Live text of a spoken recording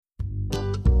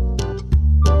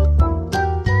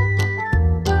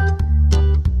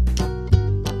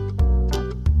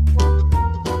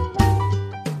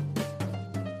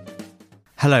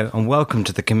Hello and welcome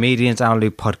to the Comedians Our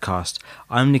Loop podcast.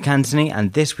 I'm Nick Anthony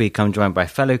and this week I'm joined by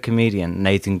fellow comedian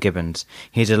Nathan Gibbons.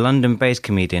 He's a London-based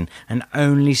comedian and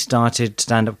only started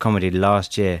stand-up comedy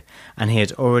last year, and he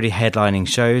is already headlining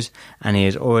shows and he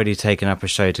has already taken up a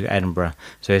show to Edinburgh,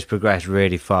 so he's progressed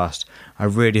really fast. I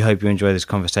really hope you enjoy this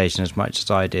conversation as much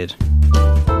as I did.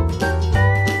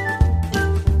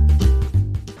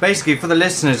 Basically, for the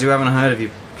listeners who haven't heard of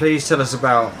you, please tell us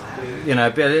about a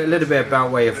little bit about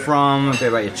where you're from, a bit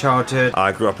about your childhood.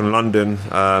 I grew up in London.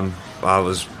 I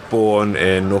was born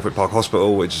in Norfolk Park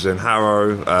Hospital, which is in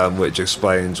Harrow, which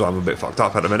explains why I'm a bit fucked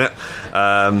up at the minute.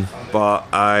 But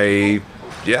I've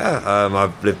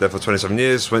lived there for 27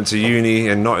 years. Went to uni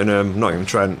in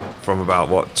Nottingham-Trent from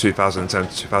about 2010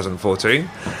 to 2014.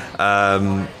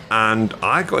 And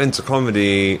I got into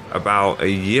comedy about a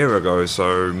year ago,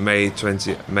 so May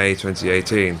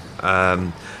 2018.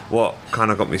 What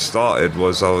kind of got me started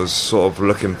was I was sort of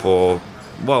looking for,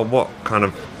 how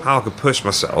I could push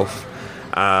myself,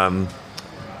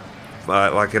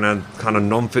 like in a kind of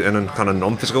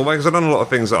non-physical way, because I've done a lot of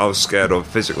things that I was scared of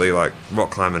physically, like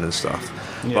rock climbing and stuff.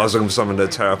 Yeah. But I was looking for something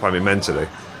that terrified me mentally,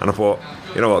 and I thought,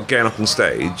 you know what, getting up on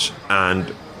stage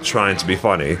and trying to be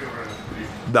funny,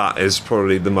 that is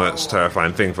probably the most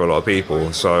terrifying thing for a lot of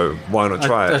people, so why not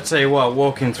try it? I'll tell you what,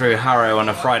 walking through Harrow on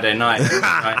a Friday night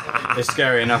is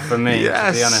scary enough for me, to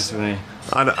be honest with you.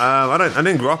 I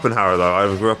didn't grow up in Harrow though. I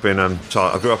grew up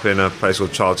in a place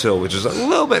called Childs Hill, which is a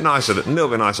little bit nicer than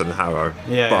Harrow.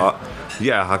 Yeah. But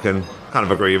yeah, I can kind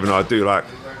of agree. Even though I do like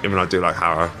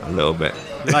Harrow a little bit.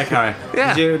 You like Harrow?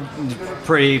 Yeah.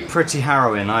 Pretty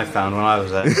harrowing, I found when I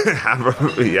was there.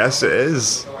 Yes, it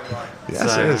is.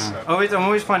 Yes, it is. I'm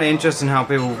always finding it interesting how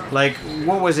people, like,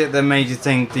 what was it that made you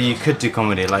think that you could do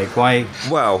comedy? Like, why?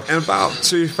 Well, in about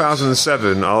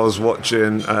 2007, I was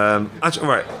watching.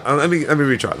 Let me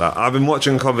retract that. I've been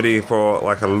watching comedy for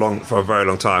a very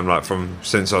long time,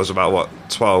 since I was about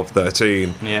 12,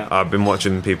 13. Yeah. I've been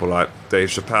watching people like Dave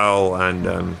Chappelle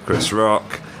and Chris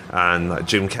Rock and like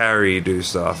Jim Carrey do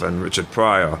stuff and Richard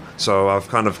Pryor. So I've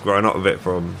kind of grown up with it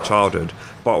from childhood.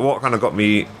 But what kind of got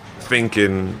me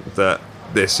thinking that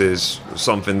this is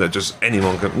something that just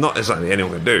anyone can, not exactly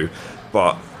anyone can do,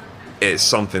 but it's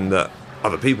something that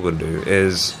other people can do,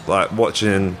 is like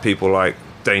watching people like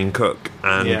Dane Cook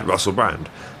and Russell Brand,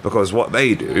 because what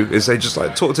they do is they just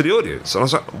like talk to the audience, and I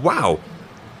was like, wow,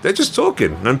 they're just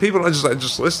talking and people are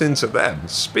just listening to them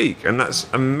speak, and that's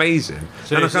amazing.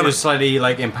 So it was slightly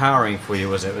like empowering for you,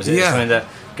 was it something that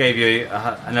gave you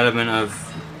an element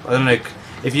of, I don't know,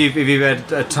 if you've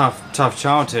had a tough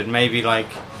childhood, maybe like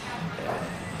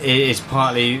it's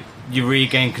partly you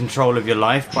regain control of your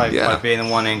life by being the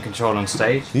one in control on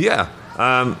stage. Yeah.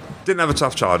 Didn't have a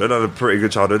tough childhood. I had a pretty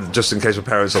good childhood, just in case my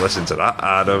parents are listening to that.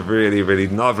 I had a really, really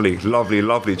lovely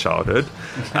childhood.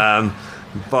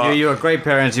 But you were great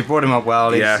parents. You brought him up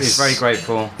well. He's very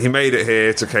grateful. He made it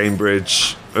here to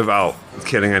Cambridge without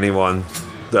killing anyone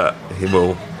that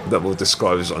will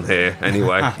disclose on here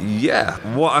anyway. Yeah,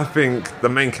 what I think the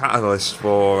main catalyst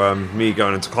for me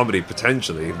going into comedy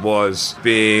potentially was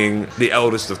being the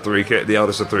eldest of three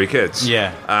kids.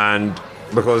 Yeah. And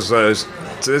because it's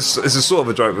a sort of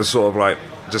a joke, but sort of like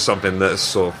just something that's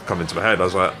sort of come into my head. I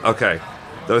was like, okay,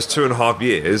 those 2.5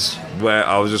 years where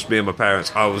I was just me and my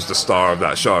parents, I was the star of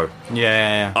that show.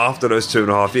 Yeah. After those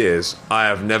 2.5 years,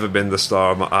 I've never been the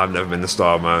star of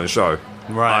my own show.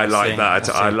 Right, I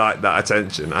like that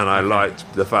attention, and I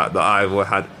liked the fact that I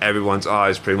had everyone's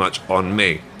eyes pretty much on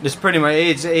me. It's pretty much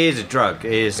it is a drug.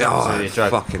 It is absolutely a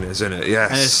drug. Fucking is, isn't it?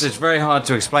 Yes. And it's very hard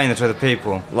to explain it to other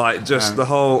people. Like just the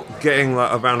whole getting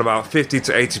like around about 50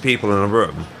 to 80 people in a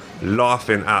room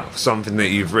laughing at something that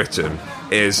you've written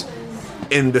is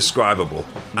indescribable.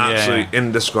 Absolutely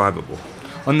indescribable.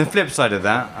 On the flip side of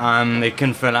that, it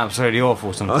can feel absolutely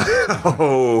awful sometimes.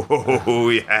 Oh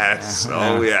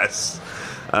yes.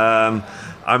 I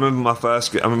remember my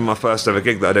first ever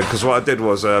gig that I did, because what I did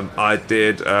was I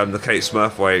did the Kate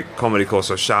Smurthwaite comedy course.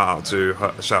 So shout out to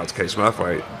Kate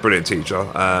Smurthwaite, brilliant teacher.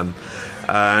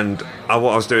 And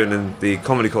what I was doing in the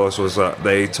comedy course was that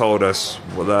they told us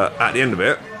that at the end of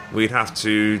it we'd have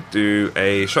to do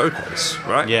a showcase,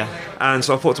 right? Yeah. And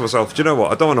so I thought to myself, do you know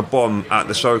what? I don't want to bomb at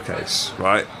the showcase,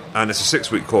 right? And it's a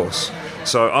 6-week course.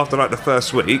 So after like the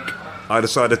first week, I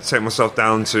decided to take myself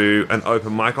down to an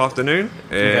open mic afternoon.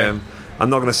 Okay. I'm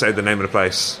not going to say the name of the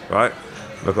place, right?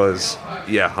 Because,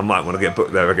 I might want to get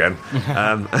booked there again.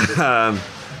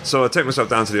 So I take myself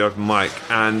down to the open mic,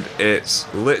 and it's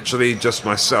literally just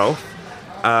myself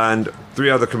and three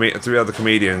other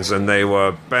comedians, and they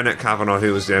were Bennett Kavanagh,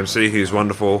 who was the MC, who's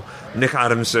wonderful, Nick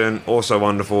Adamson, also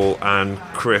wonderful, and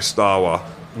Chris Dawa,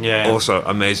 Yeah. Also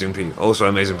amazing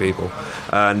people.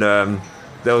 And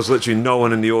there was literally no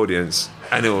one in the audience,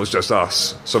 and it was just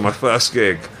us. So my first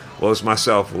gig was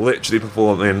myself literally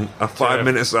performing a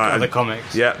 5-minute set. Other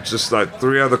comics. Yeah, just like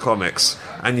 3 other comics.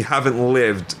 And you haven't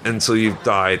lived until you've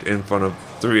died in front of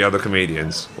 3 other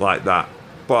comedians like that.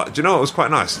 But do you know what was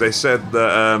quite nice? They said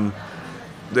that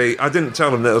I didn't tell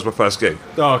them that it was my first gig.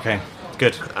 Oh, okay.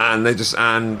 Good. And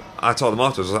I told them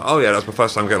afterwards, I was like, oh yeah, that's my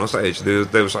first time getting on stage.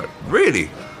 They was like,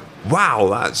 really? Wow,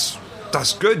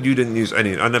 that's good. You didn't use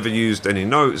any. I never used any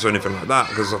notes or anything like that,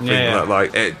 because I think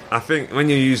that I think when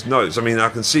you use notes, I mean, I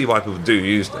can see why people do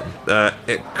use them.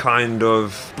 It kind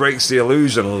of breaks the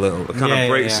illusion a little. It kind of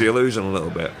breaks the illusion a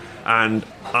little bit. And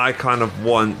I kind of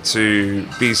want to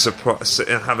be surprised,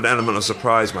 have an element of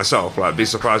surprise myself, like be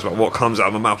surprised about what comes out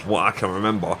of my mouth, what I can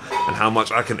remember, and how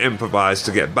much I can improvise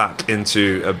to get back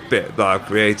into a bit that I've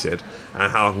created,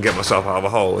 and how I can get myself out of a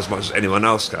hole as much as anyone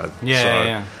else can.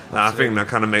 I think that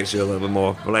kind of makes you a little bit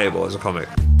more relatable as a comic.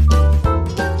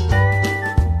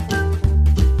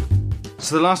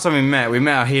 So the last time we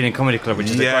met at Healing Comedy Club, which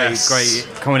is a great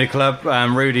comedy club.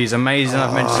 Rudy's amazing.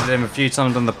 I've mentioned him a few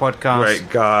times on the podcast. Great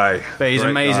guy. But he's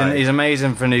amazing. Guy. He's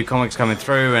amazing for new comics coming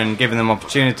through and giving them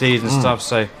opportunities and stuff.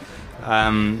 So,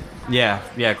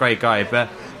 great guy. But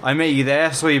I met you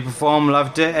there, saw you perform,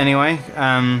 loved it. Anyway,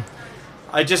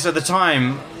 I just at the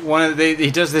time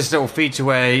he does this little feature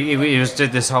where he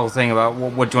did this whole thing about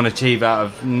what do you want to achieve out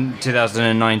of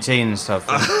 2019 and stuff,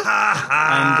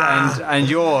 and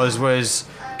yours was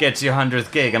get to your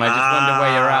 100th gig, and I just wonder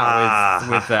where you're at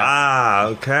with that.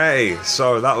 Okay,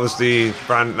 so that was the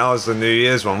New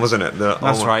Year's one, wasn't it?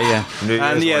 That's right, yeah. New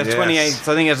Year's one, 28th. Yes.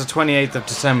 I think it was the 28th of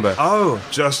December. Oh,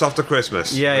 just after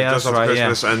Christmas. Yeah, just that's after right.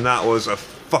 Christmas, Yeah. And that was a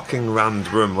fucking rammed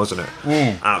room, wasn't it?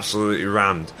 Absolutely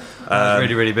rammed.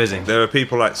 Really, really busy. There were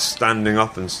people like standing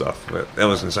up and stuff. It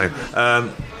was insane.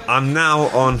 I'm now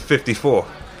on 54.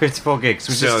 54 gigs,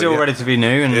 which is still relatively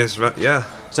new. And yes, yeah.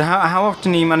 So how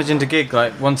often are you managing to gig?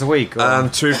 Like once a week? Or?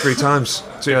 2-3 times.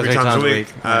 2-3 times a week.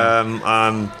 Yeah.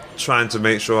 I'm trying to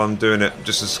make sure I'm doing it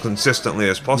just as consistently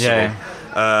as possible.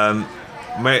 Yeah.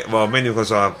 Mainly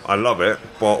because I love it,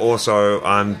 but also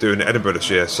I'm doing Edinburgh this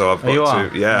year, so I've got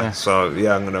to. Yeah. So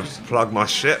I'm gonna plug my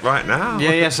shit right now.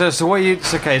 Yeah. So what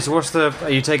are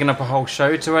you taking up a whole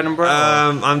show to Edinburgh?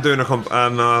 I'm doing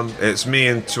it's me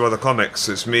and 2 other comics.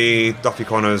 It's me, Duffy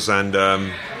Connors, and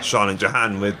Charlotte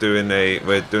Jahan. We're doing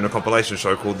a compilation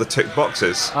show called The Tick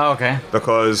Boxes. Oh, okay.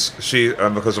 Because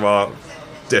because of our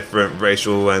different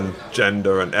racial and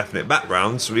gender and ethnic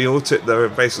backgrounds, we all tick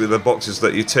basically the boxes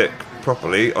that you tick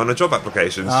properly on a job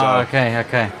application.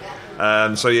 Okay.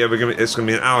 So it's gonna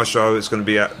be an hour show. It's gonna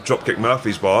be at Dropkick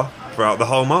Murphy's bar throughout the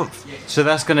whole month. So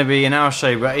that's gonna be an hour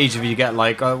show, but each of you get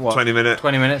like 20 minutes.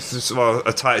 20 minutes. Well,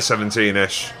 a tight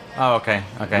 17-ish. Oh, okay.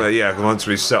 But yeah, once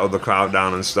we settle the crowd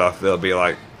down and stuff, it'll be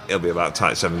about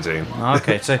tight 17.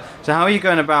 Okay. So how are you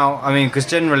going about? I mean, because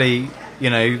generally,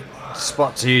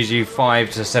 spots are usually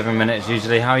 5 to 7 minutes.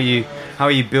 Usually, how are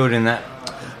you building that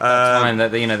time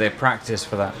that they practice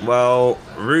for that? Well,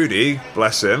 Rudy,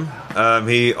 bless him,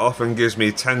 he often gives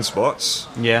me 10 spots.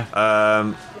 Yeah.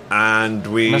 And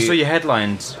I saw you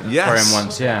headlined for him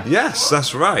once. Yeah. Yes,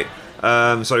 that's right.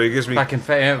 So he gives me back in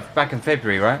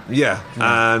February, right? Yeah.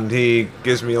 And he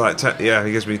gives me like 10. Yeah,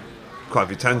 he gives me quite a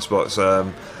few 10 spots.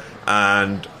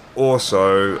 And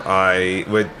also,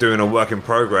 we're doing a work in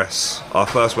progress, our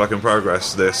first work in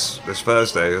progress this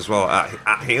Thursday as well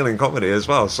at Healing Comedy as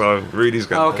well. So Rudy's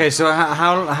going. Oh, okay, so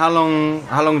how long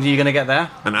are you going to get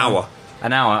there? An hour.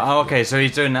 An hour. Oh, okay. So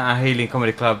he's doing that at Healing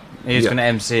Comedy Club. He's going to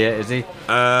MC it, is he?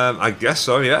 I guess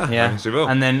so. Yeah. Yeah. I guess he will.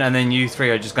 And then you 3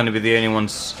 are just going to be the only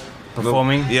ones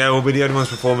performing. We'll be the only ones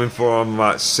performing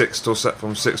from 6 till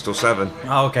 7.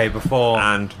 Oh, okay. Before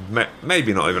and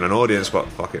maybe not even an audience, but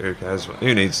fuck it, who cares?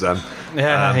 Who needs them?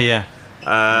 Yeah.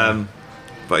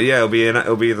 But yeah,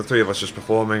 it'll be the 3 of us just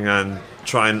performing and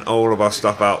trying all of our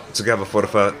stuff out together for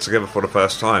the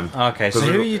first time. Okay. So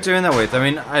who are you doing that with? I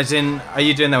mean, as in, are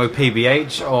you doing that with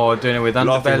PBH or doing it with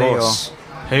Underbelly or?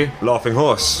 Who? Laughing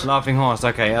Horse. Laughing Horse,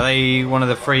 okay. Are they one of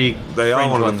the free They are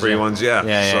one of the free ones, yeah.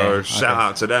 So shout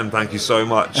out to them, thank you so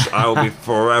much. I will be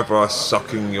forever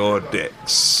sucking your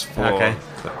dicks. Okay.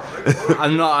 I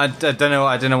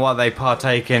don't know what they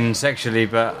partake in sexually,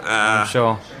 but I'm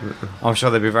sure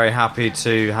they'd be very happy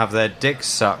to have their dicks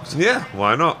sucked. Yeah,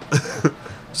 why not?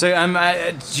 So,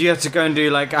 do you have to go and do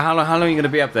how long are you going to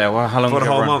be up there? Well, how long for the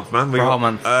whole month, man? For the whole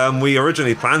month. We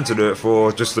originally planned to do it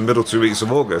for just the middle 2 weeks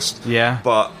of August. Yeah.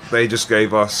 But they just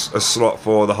gave us a slot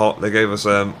for they gave us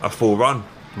a full run.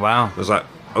 Wow. I was like,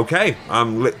 okay, we're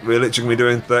literally going to be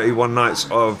doing 31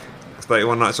 nights of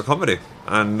comedy.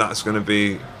 and that's going to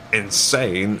be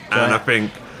insane. And I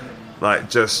think like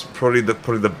just probably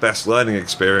the best learning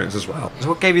experience as well. So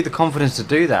what gave you the confidence to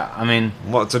do that? I mean,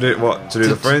 What to do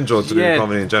the Fringe or to do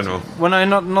comedy in general? Well,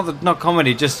 no, not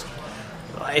comedy. Just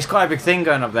it's quite a big thing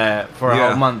going up there for a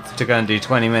whole month to go and do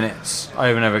 20 minutes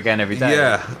over and over again every day.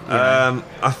 Yeah,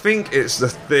 I think it's the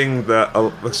thing that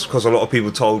because a lot of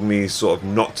people told me sort of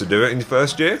not to do it in your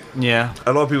first year. Yeah,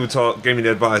 a lot of people gave me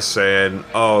the advice saying,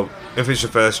 "Oh, if it's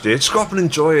your first year, just go up and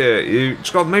enjoy it. You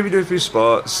just go maybe do a few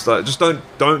spots. Like, just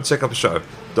don't take up a show.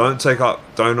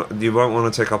 You won't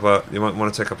want to take up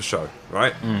a show,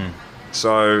 right?"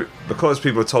 So because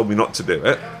people told me not to do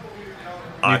it,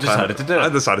 I decided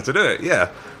to do it, yeah.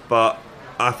 But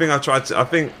I think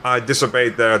I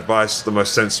disobeyed their advice the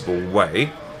most sensible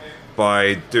way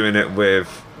by doing it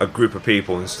with a group of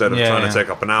people instead of trying to take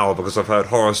up an hour, because I've heard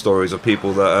horror stories of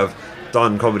people that have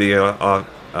done comedy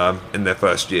in their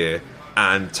first year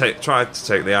and tried to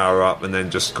take the hour up and then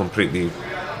just completely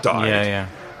died. Yeah.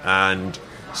 And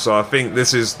so I think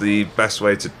this is the best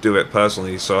way to do it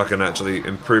personally, so I can actually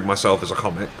improve myself as a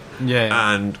comic.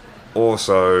 Yeah. And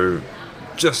also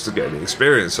just to get the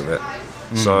experience of it.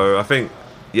 So I think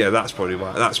that's probably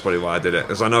why I did it,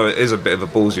 because I know it is a bit of a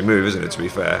ballsy move, isn't it, to be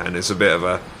fair, and it's a bit of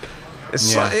a it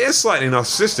is slightly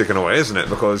narcissistic in a way, isn't it,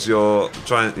 because you're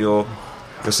saying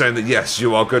that yes,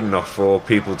 you are good enough for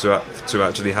people to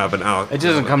actually have an hour. It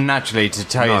doesn't come naturally to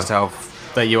tell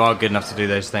yourself that you are good enough to do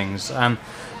those things.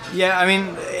 Yeah, I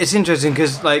mean, it's interesting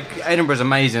because like Edinburgh's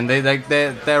amazing.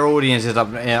 Their audiences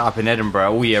up in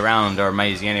Edinburgh all year round are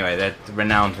amazing. Anyway, they're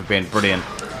renowned for being brilliant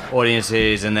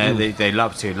audiences, and they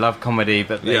love comedy,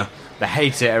 but they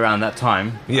hate it around that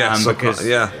time. Because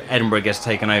Edinburgh gets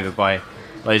taken over by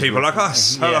people like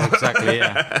us. Yeah, exactly.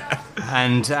 Yeah,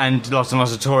 and lots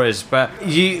of tourists. But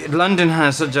London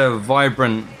has such a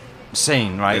vibrant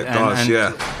scene, right? It does.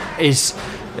 It's.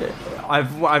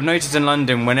 I've noticed in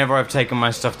London, whenever I've taken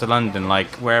my stuff to London, like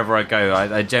wherever I go,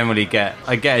 I generally get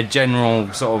a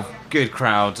general sort of good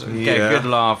crowd, get a good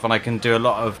laugh, and I can do a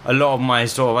lot of my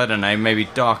sort of, I don't know, maybe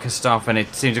darker stuff, and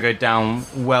it seems to go down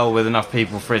well with enough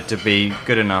people for it to be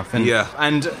good enough. And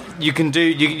you can do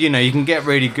you can get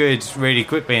really good really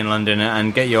quickly in London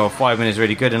and get your 5 minutes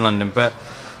really good in London, but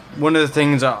one of the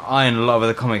things that I and a lot of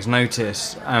other comics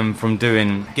notice from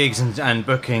doing gigs and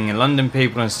booking and London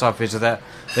people and stuff is that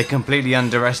they completely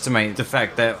underestimate the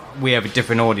fact that we have a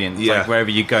different audience. Like wherever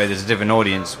you go, there's a different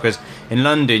audience. Because in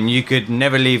London, you could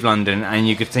never leave London and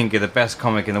you could think you're the best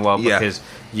comic in the world because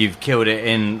you've killed it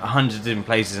in hundreds of different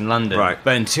places in London. Right.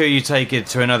 But until you take it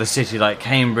to another city like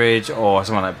Cambridge or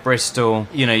somewhere like Bristol,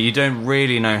 you don't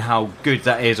really know how good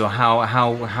that is or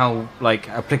how like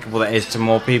applicable that is to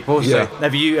more people. So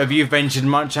have you ventured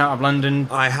much out of London?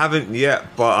 I haven't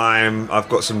yet, but I've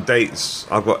got some dates.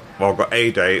 I've got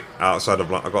a date outside of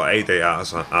London. I've got a date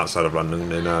outside of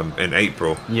London in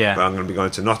April. Yeah. But I'm going to be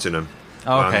going to Nottingham.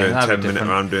 Oh, okay,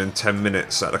 I'm doing 10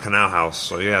 minutes at the Canal House.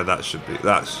 So yeah, that's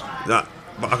that.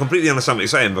 But I completely understand what you're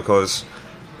saying, because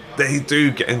they do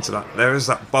get into that. There is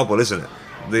that bubble, isn't it?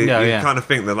 You kind of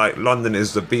think that like London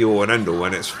is the be all and end all,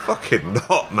 and it's fucking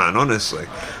not, man. Honestly,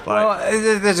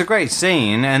 there's a great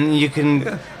scene, and you can.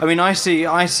 Yeah. I mean, I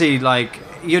see like.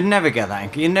 You'd never get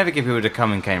that. You'd never get people to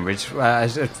come in Cambridge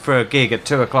for a gig at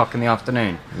 2:00 in the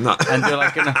afternoon. No. And they're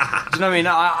like, do you know what I mean?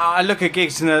 I look at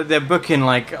gigs and they're booking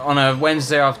like on a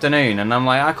Wednesday afternoon, and I'm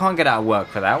like, I can't get out of work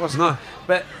for that. No.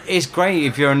 But it's great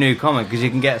if you're a new comic because you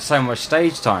can get so much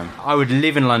stage time. I would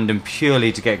live in London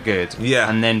purely to get good,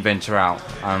 and then venture out.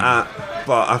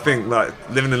 But I think like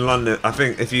living in London, I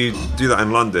think if you do that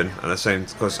in London, and the same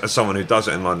because as someone who does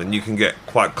it in London, you can get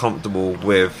quite comfortable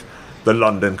with the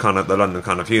London kind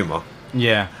of humour.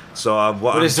 Yeah. So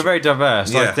it's very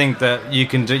diverse. I think that you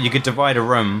could divide a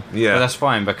room, but that's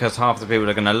fine because half the people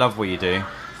are going to love what you do,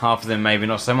 half of them maybe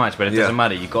not so much. But it doesn't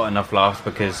matter. You got enough laughs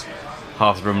because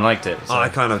half the room liked it. So. I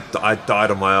actually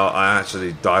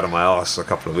died on my arse a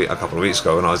couple of weeks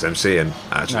ago when I was MCing.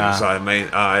 Actually, so I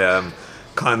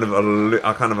kind of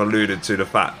alluded to the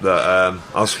fact that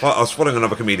I was following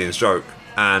another comedian's joke,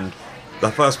 and the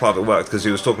first part of it worked because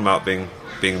he was talking about being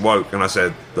woke, and I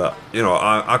said that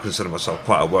I consider myself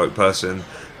quite a woke person,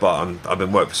 but I've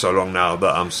been woke for so long now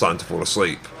that I'm starting to fall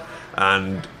asleep,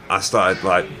 and I started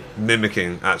like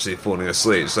mimicking actually falling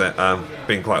asleep, so,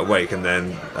 being quite awake and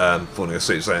then falling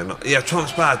asleep, saying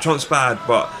Trump's bad,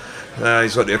 but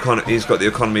he's got the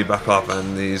economy back up,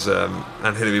 and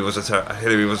and Hillary was a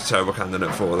terrible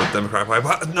candidate for the Democratic Party,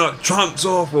 but no, Trump's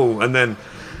awful, and then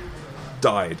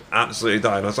absolutely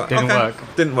died. I was like,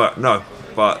 didn't work, no,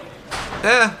 but.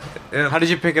 Yeah. How did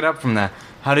you pick it up from there?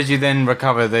 How did you then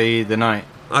recover the night?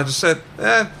 I just said,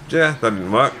 that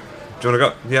didn't work. do you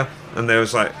want to go? Yeah. And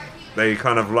they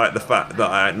kind of liked the fact that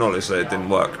I acknowledged that it didn't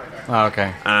work. Oh,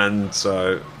 okay. And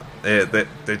so they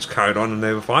just carried on and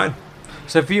they were fine.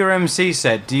 So for your MC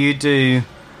set, do you do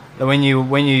when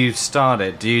you start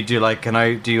it? Do you do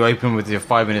do you open with your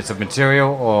 5 minutes of material,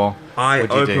 or I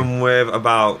open with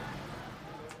about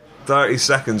 30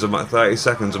 seconds of my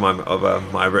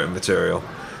my written material.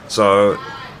 So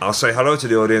I'll say hello to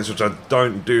the audience, which I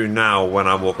don't do now when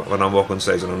I walk on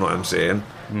stage and I'm not MCing.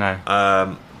 No.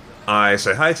 I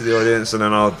say hi to the audience, and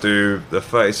then I'll do the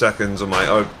 30 seconds of my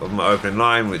opening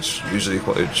line, which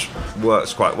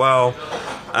works quite well.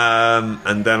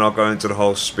 And then I'll go into the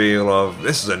whole spiel of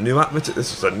this is a new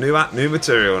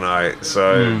material night.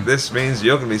 So this means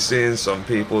you're going to be seeing some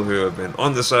people who have been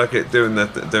on the circuit doing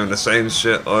the same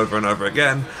shit over and over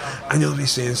again, and you'll be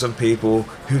seeing some people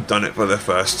who've done it for the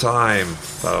first time.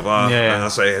 Blah blah blah. Yeah. And I'll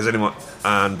say,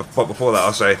 but before that,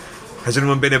 I'll say, has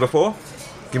anyone been here before?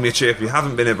 Give me a cheer if you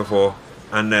haven't been here before,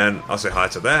 and then I'll say hi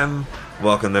to them,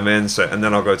 welcome them in, and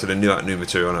then I'll go to the new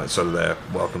material night so that they're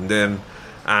welcomed in,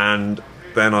 and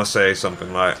then I'll say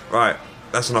something like, right,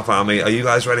 that's enough out of me. Are you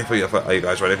guys ready for your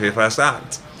first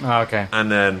act? Oh, okay.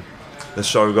 And then the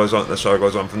show goes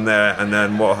on from there, and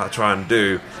then what I try and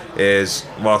do is,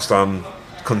 whilst I'm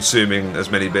consuming as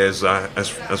many beers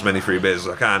as many free beers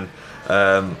as I can,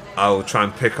 I'll try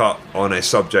and pick up on a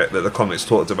subject that the comics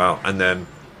talked about, and then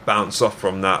bounce off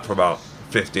from that for about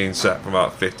 15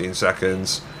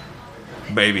 seconds,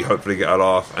 maybe hopefully get a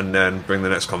laugh, and then bring the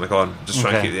next comic on. Just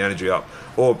try and keep the energy up,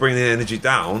 or bring the energy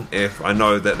down if I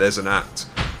know that there's an act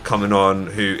coming on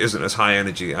who isn't as high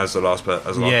energy as the last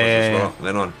person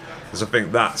coming on. Because I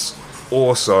think that's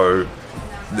also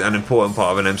an important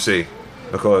part of an MC,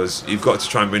 because you've got to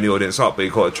try and bring the audience up, but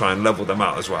you've got to try and level them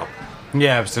out as well.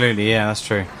 Yeah, absolutely. Yeah, that's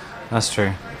true.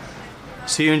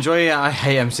 So you enjoy it? I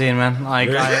hate MCing, man.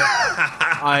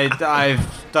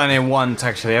 I've done it once,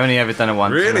 actually. I've only ever done it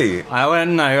once. Really?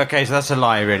 No, okay, so that's a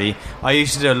lie, really. I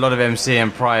used to do a lot of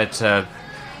MCing prior to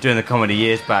doing the comedy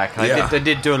years back. I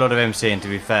did do a lot of MCing, to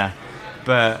be fair.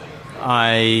 But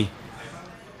I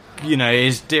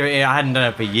hadn't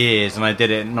done it for years, and I did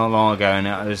it not long ago, and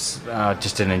I just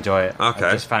didn't enjoy it. Okay.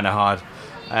 I just found it hard.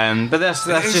 But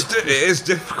it is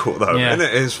difficult, though. Yeah. And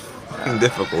it is fucking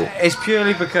difficult. It's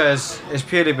purely because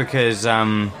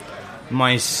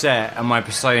my set and my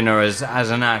persona as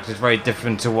an act is very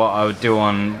different to what I would do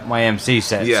on my MC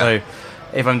set. Yeah. So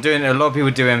if I'm doing it, a lot of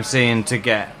people do MCing to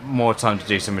get more time to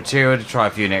do some material, to try a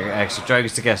few extra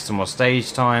jokes, to get some more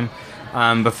stage time.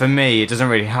 But for me, it doesn't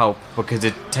really help because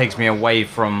it takes me away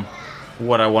from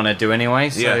what I want to do anyway.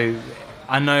 So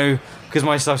I know, because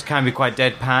my stuff can be quite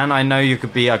deadpan, I know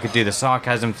I could do the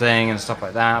sarcasm thing and stuff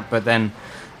like that, but then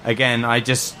again,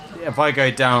 if I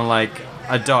go down like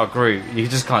a dark route, you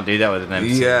just can't do that with an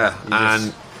MC. Yeah,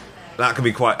 and that can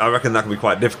be I reckon that can be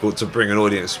quite difficult to bring an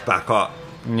audience back up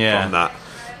from that.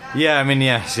 Yeah, I mean,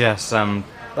 yes. And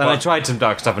I tried some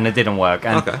dark stuff and it didn't work,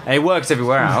 and it works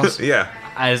everywhere else. Yeah.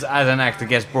 As an actor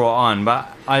gets brought on, but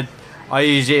I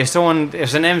usually,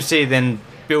 if an MC then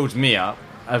builds me up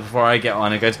before I get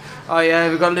on and goes, oh yeah,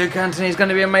 we've got Luke Anthony, he's going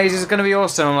to be amazing, it's going to be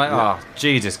awesome. I'm like, oh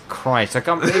Jesus Christ, I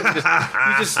can't believe you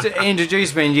just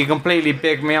introduced me and you completely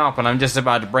bigged me up, and I'm just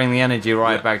about to bring the energy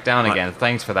back down again.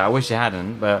 Thanks for that. I wish you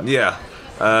hadn't, but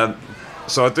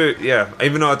so I do,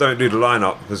 even though I don't do the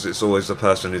lineup, because it's always the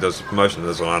person who does the promotion that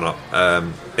does the lineup,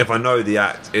 if I know the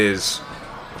act is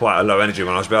quite a low energy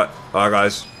one, I'll just be like, alright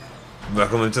guys,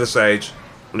 welcome to the stage,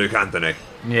 Luke Anthony.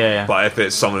 Yeah. But if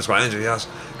it's someone who's quite energy, yes,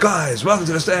 guys, welcome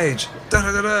to the stage. Da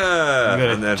da da da.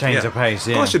 And then change the pace.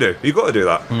 Yeah. Of course you do. You've got to do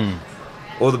that.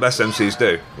 All the best MCs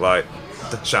do. Like,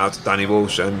 shout out to Danny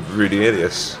Walsh and Rudy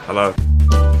Ilias. Hello.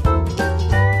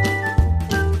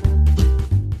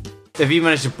 Have you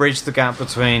managed to bridge the gap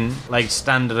between like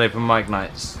standard open mic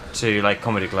nights to like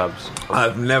comedy clubs?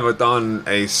 I've never done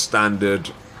a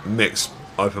standard mixed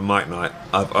open mic night.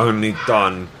 I've only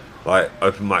done like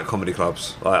open mic comedy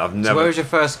clubs. Like I've never. So where was your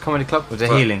first comedy club? Was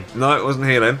it Healing? No, it wasn't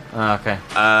Healing. Oh, okay.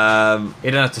 You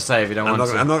don't have to say if you don't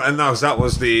want to. No, that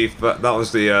was the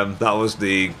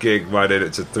gig where I did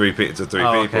it to three people.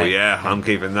 Okay. Yeah, I'm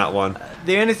keeping that one.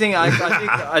 The only thing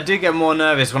I do get more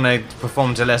nervous when I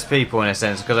perform to less people in a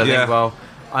sense, because I think, well,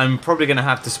 I'm probably going to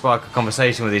have to spark a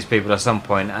conversation with these people at some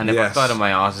point, and if I start on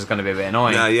my arse, it's going to be a bit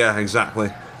annoying. Yeah, exactly.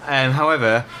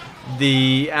 However,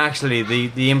 the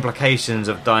implications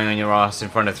of dying on your ass in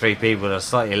front of three people are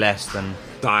slightly less than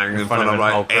dying in front of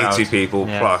like 80 people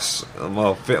plus.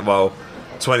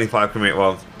 20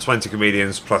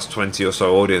 comedians plus 20 or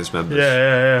so audience members.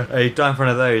 Yeah. You've done one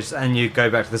of those, and you go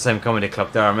back to the same comedy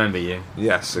club there. I remember you.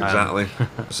 Yes, exactly.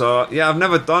 So yeah, I've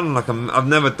never done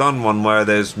one where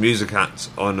there's music acts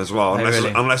on as well, unless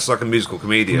it's like a musical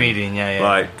comedian.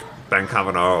 Like Ben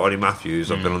Kavanagh or Ollie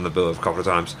Matthews. I've been on the bill a couple of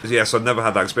times. Yes, I've never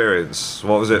had that experience.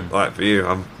 What was it like for you?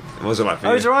 What was it like for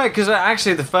you? It was alright, because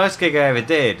actually the first gig I ever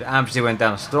did absolutely went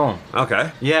down a storm.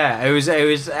 Okay. Yeah, it was. Do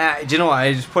you know what?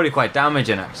 It was probably quite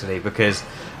damaging actually, because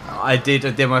I did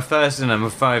my first my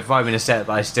 5-minute set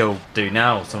that I still do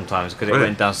now sometimes, because it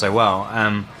went down so well.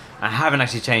 I haven't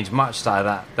actually changed much out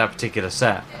of that particular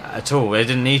set at all. I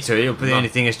didn't need to. The only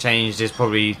thing that's changed is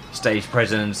probably stage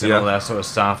presence and all that sort of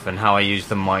stuff, and how I use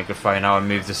the microphone, how I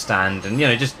move the stand, and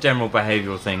just general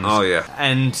behavioural things. Oh yeah.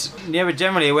 And but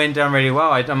generally it went down really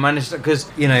well. I managed, because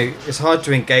it's hard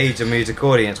to engage a music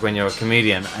audience when you're a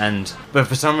comedian, but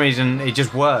for some reason it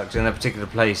just worked in that particular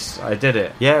place. I did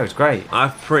it. Yeah, it was great.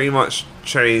 I've pretty much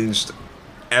changed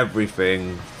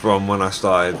everything from when I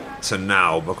started to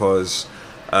now, because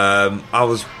I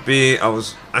wasn't being I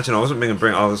was at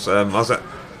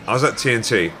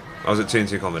TNT. I was at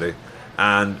TNT Comedy,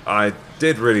 and I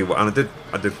did really well, and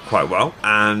I did quite well.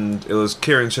 And it was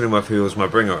Kieran Chillingworth who was my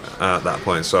bringer at that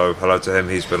point. So hello to him.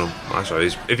 He's been on my show.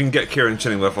 If you can get Kieran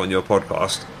Chillingworth on your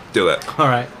podcast, do it. All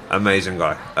right. Amazing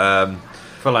guy.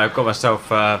 Feel like I've got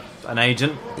myself an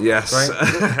agent. Yes.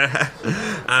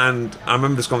 And I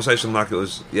remember this conversation like it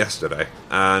was yesterday,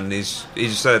 and he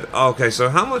just said, oh, okay, so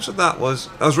how much of that was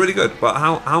really good, but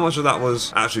how much of that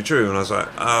was actually true? And I was like,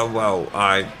 well,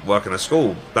 I work in a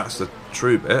school, that's the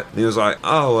true bit. And he was like,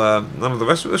 none of the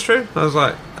rest of it was true? I was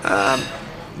like,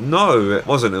 no, it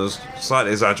wasn't. It was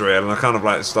slightly exaggerated, and I kind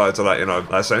of started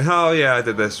to saying, oh yeah, I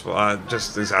did this, but I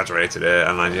just exaggerated it,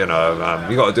 and then you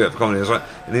got to do it for comedy.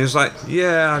 And he was like,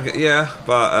 yeah,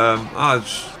 but I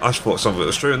just thought some of it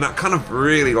was true, and that kind of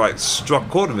really struck a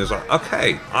chord with me. It was like,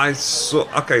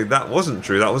 okay, that wasn't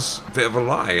true. That was a bit of a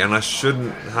lie, and I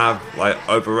shouldn't have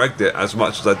over-egged it as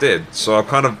much as I did. So I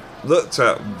kind of looked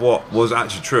at what was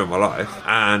actually true in my life,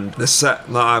 and the set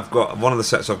that I've got, one of the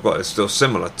sets I've got, is still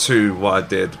similar to what I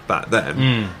did back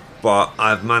then, but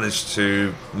I've managed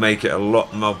to make it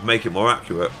make it more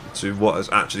accurate to what has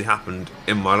actually happened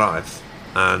in my life.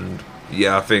 And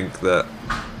yeah, I think that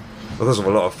because of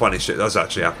a lot of funny shit that does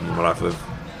actually happen in my life with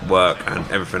work and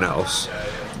everything else.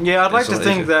 Yeah, I'd like to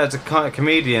think that as a kind of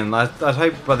comedian, I'd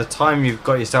hope by the time you've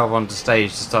got yourself onto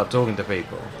stage to start talking to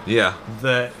people,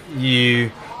 that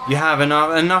you have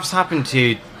enough's happened to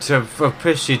you to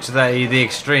push you to the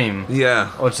extreme,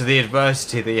 or to the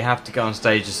adversity that you have to go on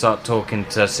stage and start talking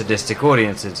to sadistic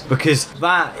audiences, because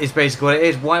that is basically what it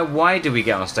is. Why do we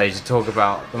get on stage to talk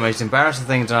about the most embarrassing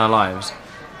things in our lives?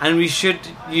 And you should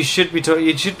be talking.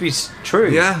 It should be true.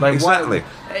 Yeah, exactly.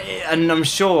 And I'm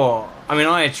sure. I mean,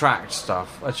 I attract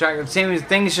stuff.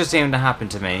 Things just seem to happen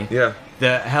to me. Yeah.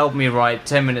 That help me write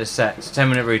 10-minute sets,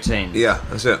 10-minute routines. Yeah,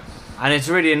 that's it. And it's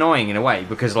really annoying in a way,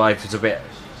 because life is a bit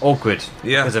awkward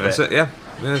because of it. That's it. Yeah.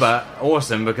 But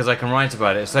awesome because I can write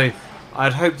about it. So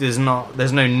I'd hope there's no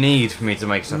need for me to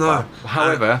make stuff up.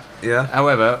 However,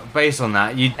 based on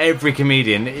that, every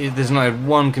comedian, there's no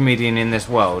one comedian in this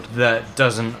world that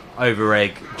doesn't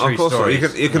over-egg true stories.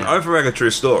 Of course, you can over-egg a true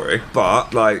story,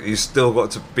 but you still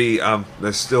got to be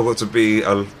there's still got to be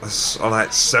a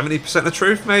 70% of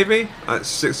truth, maybe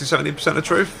 60-70% of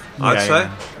truth. I'd say,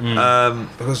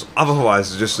 because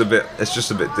otherwise it's just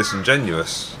a bit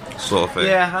disingenuous. Sort of thing.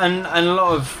 Yeah, and a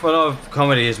lot of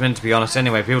comedy is meant to be honest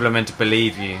anyway. People are meant to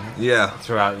believe you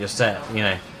throughout your set,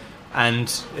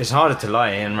 and it's harder to lie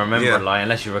and remember a lie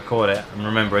unless you record it and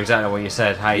remember exactly what you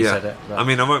said, how you said it. But I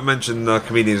mean, I won't mention the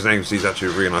comedian's name because he's actually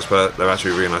a really nice they're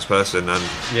actually a really nice person, and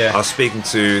I was speaking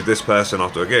to this person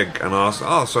after a gig, and I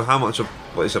asked, so how much of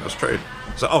what he said was true?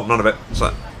 So, none of it. It's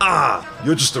like,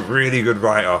 you're just a really good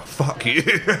writer. Fuck you.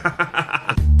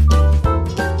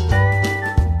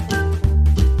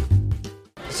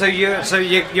 So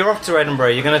you're off to Edinburgh.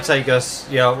 You're going to take us,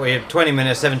 we have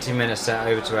 20-minute, 17-minute set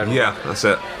over to Edinburgh. Yeah, that's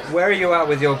it. Where are you at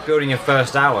with your building your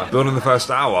first hour? Building the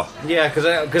first hour? Yeah,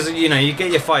 because you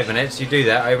get your 5 minutes, you do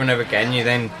that over and over again, you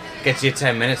then get to your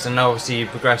 10 minutes, and obviously you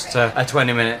progress to a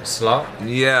 20-minute slot.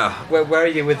 Yeah. Where are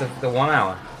you with the 1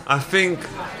 hour? I think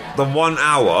the 1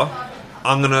 hour,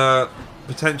 I'm going to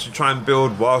potentially try and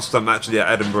build whilst I'm actually at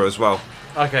Edinburgh as well.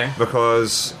 Okay.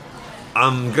 Because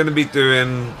I'm obviously going to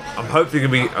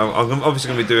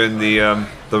be doing the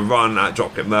run at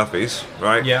Dropkick Murphys,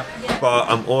 right? Yeah. But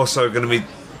I'm also going to be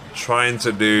trying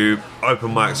to do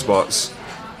open mic spots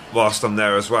whilst I'm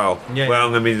there as well, where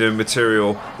I'm going to be doing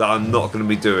material that I'm not going to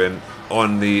be doing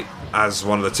as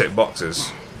one of the tick boxes,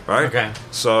 right? Okay.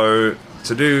 So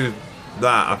to do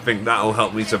that, I think that'll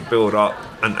help me to build up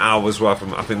an hour's worth of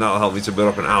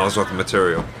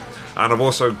material. And I've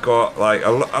also got like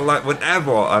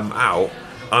whenever I'm out,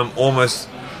 I'm almost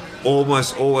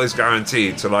always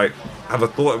guaranteed to like have a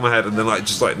thought in my head and then like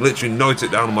just like literally note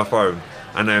it down on my phone,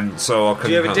 and then so I can.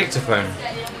 Do you have a dictaphone?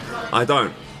 I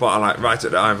don't, but I like write it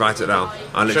down.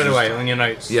 Straight away on your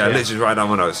notes. Yeah, literally write down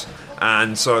my notes,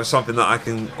 and so it's something that I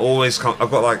can always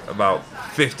I've got like about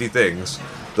 50 things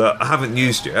that I haven't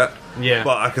used yet. Yeah.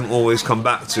 But I can always come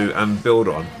back to and build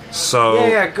on. So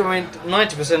yeah. I mean,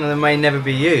 90% of them may never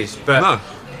be used, but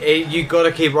you got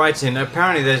to keep writing.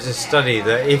 Apparently, there's a study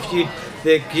that if do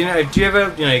you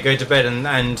ever go to bed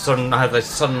and suddenly have this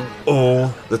sudden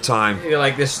all the time,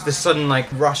 like this sudden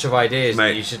like rush of ideas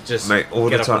that you should just get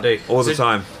up and do all the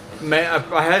time. Mate,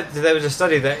 I heard that there was a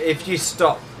study that if you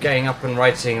stop getting up and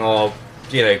writing or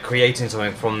creating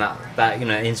something from that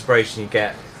inspiration you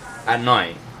get at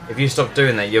night. If you stop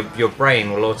doing that, your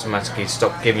brain will automatically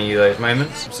stop giving you those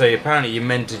moments. So apparently you're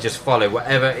meant to just follow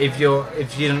whatever. If you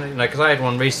don't because I had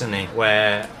one recently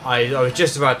where I was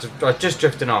just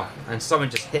drifting off and someone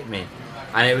just hit me,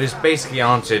 and it was basically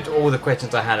answered all the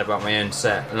questions I had about my own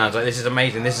set. And I was like, this is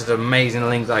amazing. This is an amazing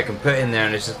link that I can put in there,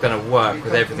 and it's just going to work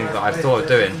with everything that I thought of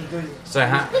doing.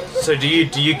 So do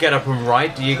you get up and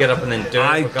write? Do you get up and then do it?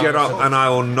 I get up and I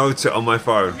will note it on my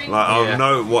phone. Like I'll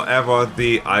note whatever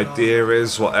the idea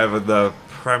is, whatever the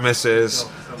premise is.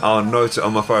 I'll note it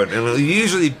on my phone, and it'll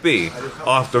usually be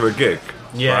after a gig.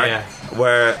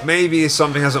 Where maybe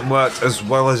something hasn't worked as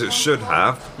well as it should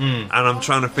have, and I'm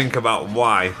trying to think about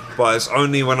why. But it's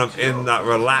only when I'm in that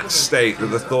relaxed state that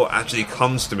the thought actually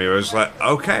comes to me, where it's like,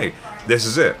 okay, this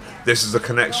is it. This is the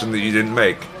connection that you didn't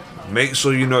make. Make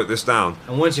sure you note this down.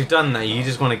 And once you've done that, you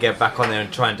just want to get back on there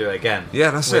and try and do it again.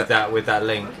 Yeah, that's it. With that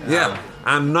link. Yeah,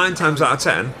 and 9 times out of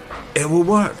 10, it will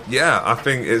work. Yeah, I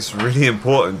think it's really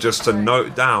important just to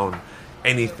note down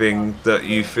anything that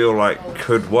you feel like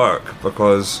could work,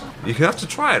 because you have to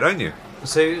try it, don't you?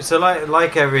 So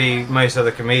like most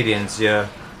other comedians, you're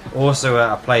also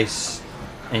at a place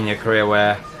in your career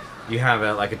where you have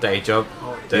a day job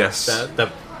that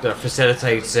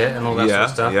facilitates it and all that sort of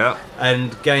stuff. Yeah.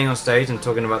 And getting on stage and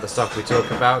talking about the stuff we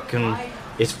talk about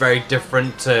it's very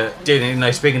different to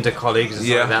speaking to colleagues and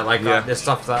stuff like that. There's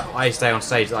stuff that I say on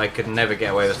stage that I could never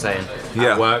get away with saying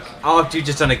at work. After you've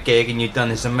just done a gig and you've done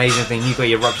this amazing thing, you've got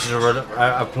your eruptions of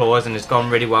applause and it's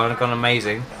gone really well and it's gone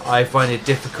amazing, I find it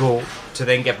difficult to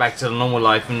then get back to the normal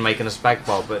life and making a spag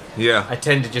bol. But I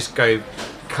tend to just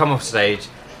come off stage,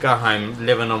 go home,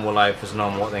 live a normal life as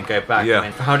normal, then go back. I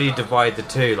mean, how do you divide the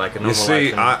two, like a normal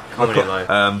life and comedy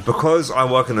life? Because I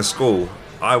work in a school,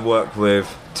 I work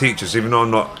with teachers, even though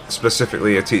I'm not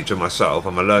specifically a teacher myself.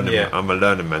 I'm a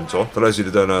learning mentor. For those of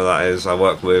you that don't know what that is, I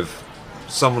work with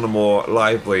some of the more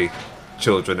lively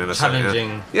children in a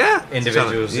challenging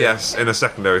individuals. Yes, in a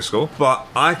secondary school. But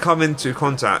I come into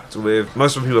contact with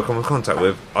most of the people I come in contact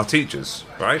with are teachers,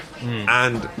 right?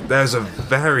 And there's a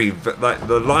very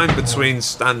the line between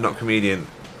stand-up comedian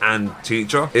and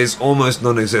teacher is almost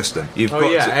non-existent.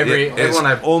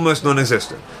 Almost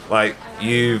non-existent. Like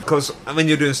because when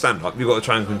you're doing stand-up, you've got to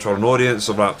try and control an audience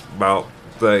of about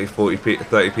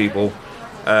 30 people.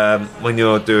 When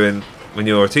you're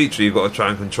a teacher, you've got to try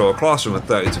and control a classroom of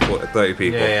 30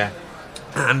 people.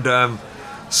 And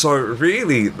so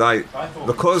really,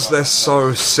 because they're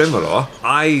so similar,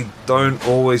 I don't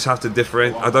always have to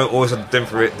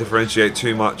differentiate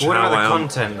too much. What about the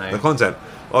content, though? The content.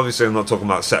 Obviously, I'm not talking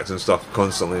about sex and stuff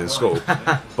constantly in school.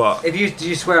 But do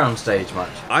you swear on stage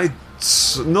much?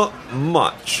 Not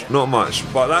much.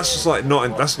 But that's just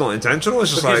that's not intentional.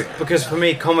 It's just because for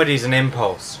me, comedy is an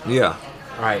impulse. Yeah.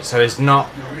 Right. So it's not.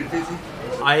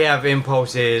 I have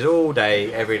impulses all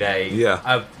day, every day.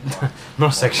 Yeah.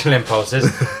 Not sexual impulses.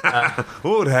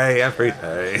 All day, every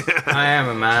day. I am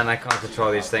a man. I can't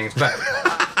control these things, but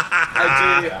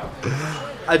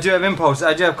I do have impulses.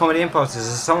 I do have comedy impulses.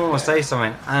 If someone will say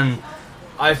something, and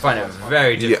I find it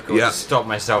very difficult to stop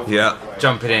myself from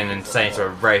jumping in and saying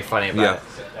something very funny about it.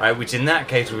 Right, which in that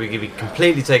case would be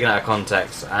completely taken out of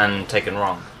context and taken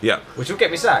wrong. Yeah. Which will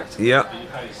get me sacked. Yeah.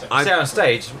 Say on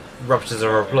stage, ruptures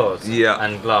of applause. Yeah.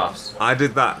 And laughs. I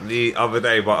did that the other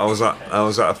day, but I was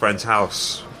at a friend's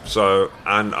house. So,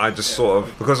 and I just sort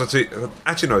of, because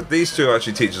these two are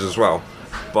actually teachers as well,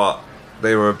 but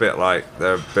they were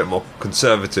they're a bit more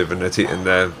conservative in their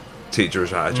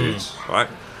teacherish attitudes, right?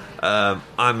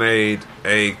 I made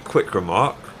a quick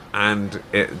remark, and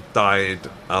it died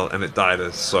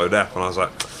as so deaf, and I was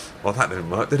like, well, that didn't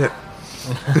work, did it?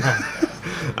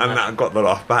 And that got the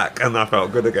laugh back, and I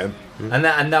felt good again. And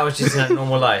that was just in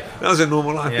normal life. That was in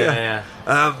normal life. Yeah.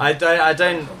 I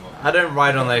I don't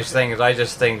ride on those things. I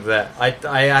just think that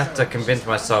I have to convince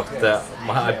myself that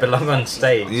I belong on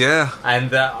stage. Yeah. And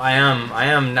that I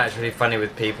am naturally funny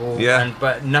with people. Yeah.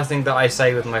 But nothing that I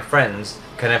say with my friends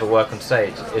can ever work on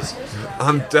stage.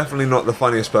 I'm definitely not the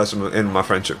funniest person in my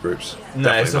friendship groups. No,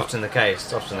 Definitely it's not. often the case.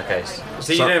 It's often the case.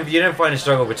 So you don't find a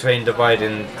struggle between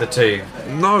dividing the two?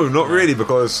 No, not really,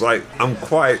 because like I'm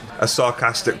quite a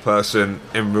sarcastic person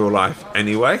in real life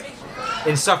anyway.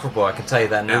 Insufferable, I can tell you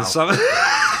that now. And some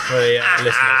For the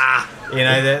listeners, you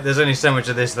know, there's only so much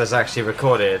of this that's actually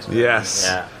recorded. Yes.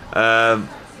 Yeah.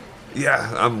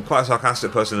 Yeah, I'm quite a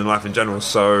sarcastic person in life in general,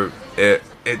 so it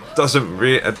doesn't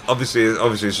really. Obviously,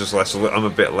 it's just less. I'm a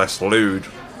bit less lewd,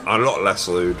 a lot less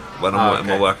lewd when I'm in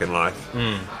my working life.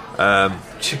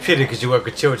 Purely because you work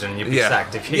with children, you'd be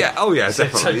sacked if you. Yeah. Oh yeah,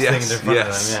 said definitely. Such things in front of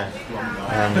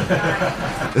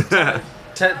them. Yeah.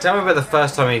 Tell me about the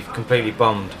first time you completely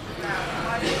bombed.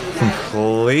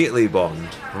 Completely bombed.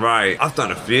 Right, I've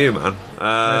done a few, man.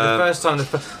 The first time.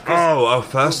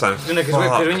 First time.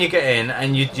 Because when you get in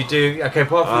and you do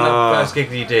apart from the first gig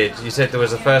that you did, you said there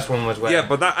was the first one was where. Yeah,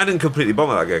 but I didn't completely bomb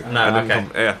at that gig. No, okay.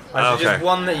 Just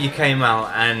one that you came out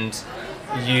and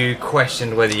you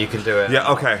questioned whether you can do it.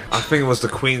 Yeah, okay. I think it was the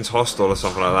Queen's Hostel or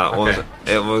something like that.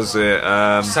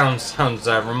 Okay. Sounds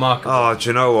remarkable. Oh, do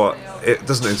you know what? It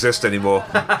doesn't exist anymore.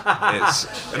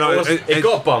 It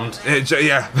got bombed.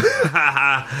 Yeah.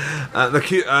 The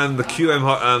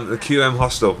QM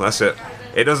Hostel. That's it.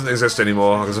 It doesn't exist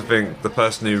anymore because I think the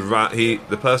person who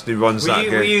runs that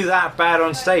gig. Were you that bad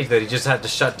on stage that he just had to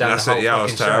shut down? That's the whole it. Yeah, it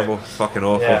was terrible. Show? Fucking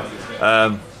awful. Yeah.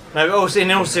 No, but also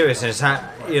in all seriousness,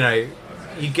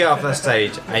 you get off that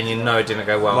stage and you know it didn't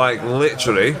go well. Like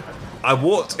literally, I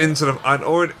walked into the. I'd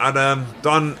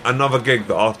done another gig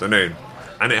that afternoon,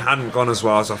 and it hadn't gone as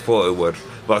well as I thought it would.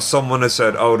 But someone had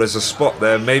said, "Oh, there's a spot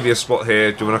there, maybe a spot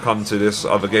here. Do you want to come to this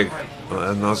other gig?"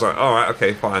 And I was like, "All right,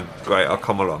 okay, fine, great, I'll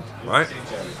come along." Right?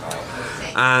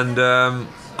 And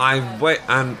I wait,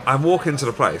 and I walk into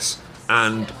the place,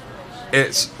 and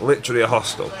it's literally a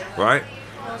hostel, right?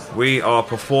 We are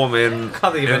performing.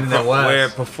 Can't even know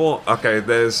worse. Okay,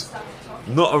 there's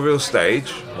not a real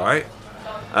stage, right?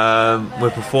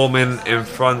 We're performing in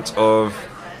front of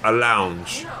a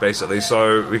lounge, basically.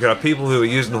 So we could have people who are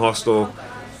using the hostel,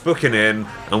 booking in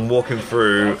and walking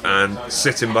through and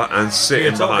sitting behind.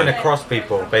 You're talking across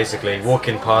people, basically,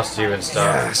 walking past you and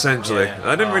stuff. Yeah, essentially. Yeah.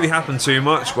 That didn't really happen too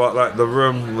much, but like the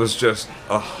room was just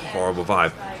a horrible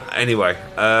vibe. Anyway,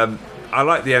 I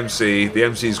like the MC. The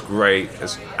MC's great.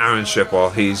 It's Aaron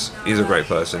Schipper. He's a great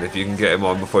person. If you can get him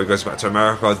on before he goes back to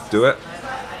America, do it.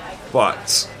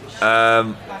 But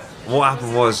what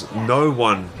happened was no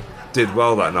one did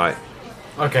well that night.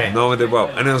 Okay. No one did well,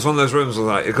 and it was one of those rooms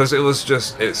like because it was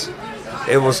just I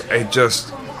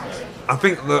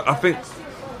think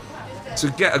to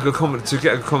get a good comedy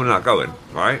night going,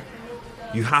 right?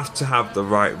 You have to have the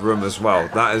right room as well.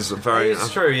 That is very. It's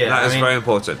true, yeah. That is very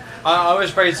important. I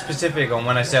was very specific on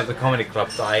when I set up the comedy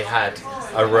club that I had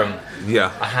a room.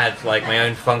 Yeah. I had like my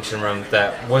own function room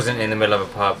that wasn't in the middle of a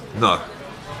pub. No.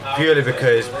 Purely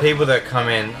because people that come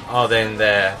in are then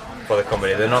there for the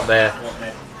comedy. They're not there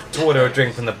to order a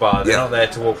drink from the bar. They're not there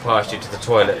to walk past you to the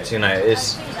toilet. You know,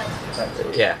 it's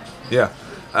yeah. Yeah.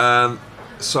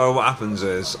 So what happens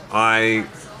is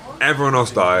everyone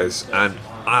else dies and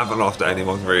I haven't laughed at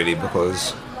anyone really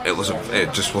because it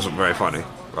just wasn't very funny,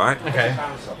 right? Okay.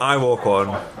 I walk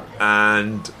on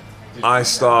and I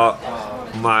start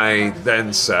my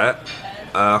then set.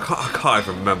 I can't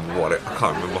even remember I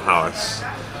can't remember how it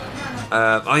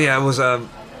was.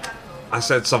 I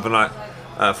said something like,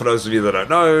 for those of you that don't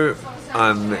know,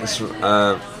 I'm mixed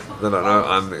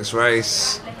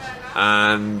race,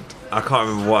 and I can't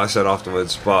remember what I said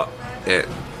afterwards, but it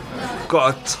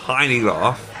got a tiny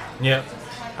laugh. Yeah.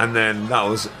 And then that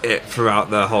was it throughout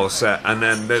the whole set. And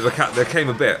then there came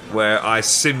a bit where I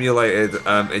simulated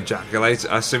I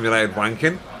simulated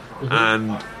wanking,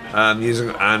 and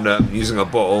using a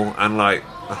bottle and like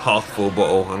a half full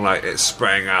bottle and like it's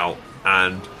spraying out,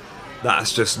 and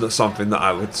that's just not something that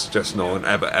I would suggest no one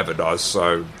ever does.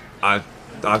 So I've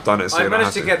done it. So I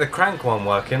managed to get the crank one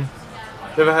working.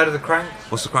 Have you ever heard of the crank?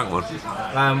 What's the crank one?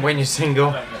 When you're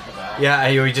single, yeah,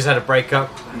 you just had a breakup.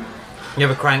 You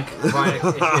have a crank.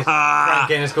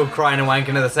 Cranking, it's called crying and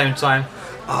wanking at the same time.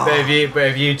 Oh. But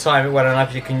if you time it well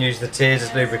enough, you can use the tears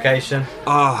as lubrication.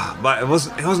 But it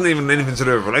wasn't even anything to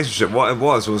do with a relationship. What it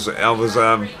was I was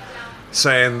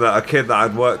saying that a kid that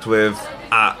I'd worked with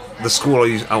at the school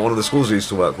at one of the schools I used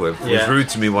to work with was rude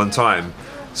to me one time.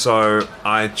 So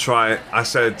I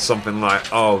said something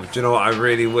like, "Oh, do you know what I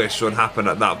really wish would happen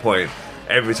at that point?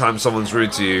 Every time someone's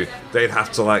rude to you, they'd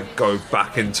have to like go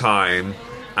back in time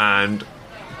and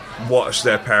watch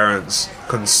their parents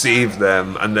conceive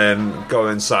them, and then go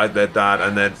inside their dad,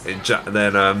 and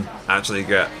then actually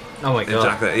get Oh my god!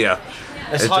 ejaculate. Yeah,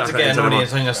 It's hard to get an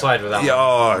audience on your side with that.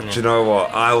 Yeah. one. Do you know what?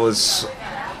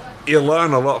 You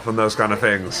learn a lot from those kind of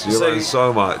things. You learn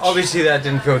so much. Obviously, that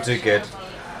didn't feel too good.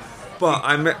 But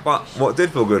what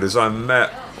did feel good is I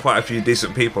met quite a few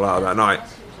decent people out of that night.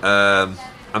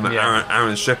 I met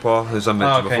Aaron Shipper, who's I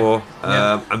mentioned before.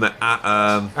 I met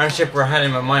Aaron Shipper, I had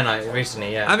him at my night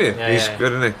recently. Yeah. Have you? Yeah, He's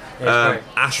good, isn't he? Yeah,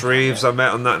 Ash Reeves, I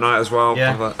met on that night as well.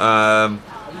 Yeah.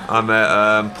 I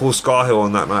met Paul Scarhill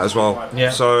on that night as well. Yeah.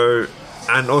 So,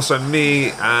 and also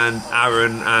me and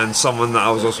Aaron and someone that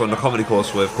I was also on the comedy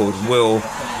course with called Will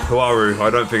Huaru. I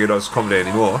don't think he does comedy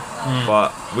anymore,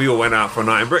 but we all went out for a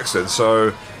night in Brixton,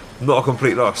 so not a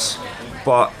complete loss.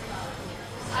 But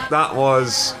that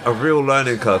was a real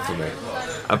learning curve for me.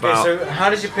 Okay, so how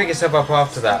did you pick yourself up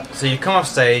after that? So you come off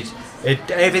stage,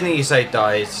 everything you say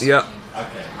dies. Yeah.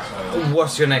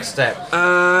 What's your next step?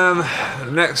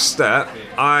 Next step,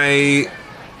 I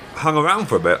hung around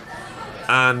for a bit,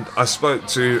 and I spoke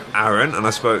to Aaron, and I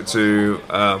spoke to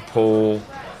Paul,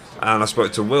 and I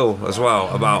spoke to Will as well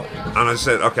about, and I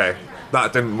said, okay,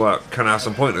 that didn't work. Can I have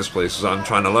some pointers, please? Because I'm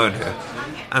trying to learn here.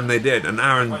 And they did. And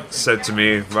Aaron said to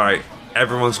me, right,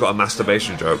 everyone's got a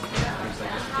masturbation joke.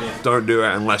 Don't do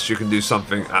it unless you can do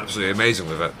something absolutely amazing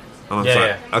with it. And I was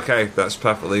like, okay, that's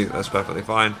perfectly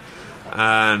fine.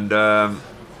 And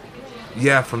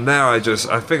from there I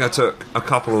think I took a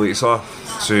couple of weeks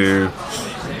off to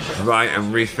write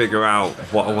and refigure out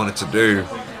what I wanted to do.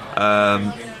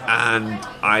 And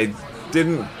I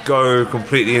didn't go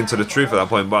completely into the truth at that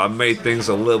point, but I made things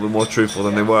a little bit more truthful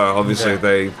than they were. Obviously,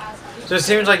 So it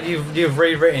seems like you've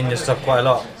rewritten your stuff quite a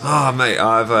lot. Ah, mate,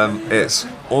 I've it's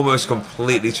almost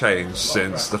completely changed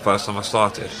since the first time I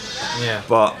started. Yeah.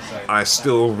 But I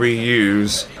still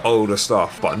reuse older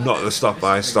stuff, but not the stuff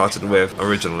I started with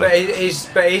originally.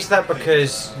 But is that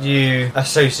because you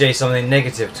associate something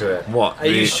negative to it? What? Are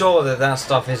you sure that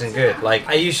stuff isn't good? Like,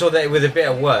 are you sure that with a bit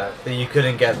of work that you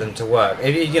couldn't get them to work?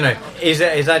 Is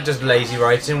that just lazy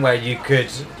writing where you could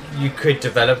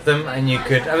develop them and you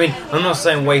could... I mean, I'm not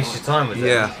saying waste your time with them.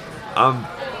 Yeah.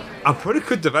 I probably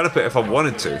could develop it if I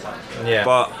wanted to. Yeah.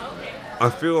 But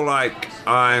I feel like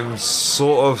I'm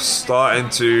sort of starting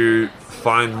to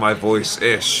find my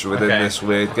voice-ish within this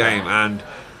weird game. And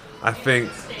I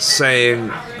think saying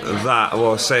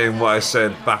what I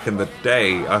said back in the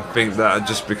day, I think that had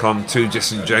just become too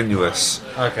disingenuous.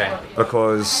 Okay.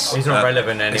 Because it's not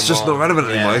relevant anymore. It's just not relevant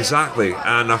anymore, exactly.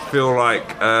 And I feel like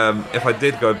if I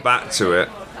did go back to it,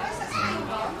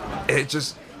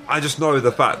 I just know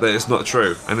the fact that it's not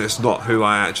true, and it's not who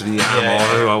I actually am, or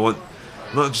who I want.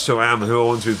 Not just who I am, and who I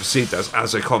want to be perceived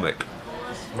as a comic.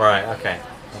 Right. Okay.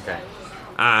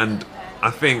 And I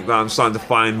think that I'm starting to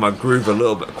find my groove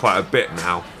quite a bit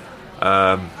now,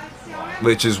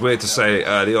 which is weird to say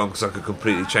early on because I could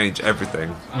completely change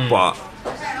everything. But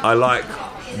I like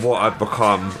what I've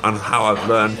become and how I've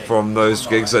learned from those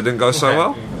gigs that didn't go so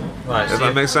well. Right. Does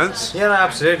that make sense? Yeah,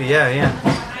 absolutely.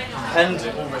 Yeah. And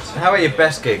how about your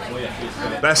best gig?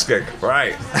 Best gig,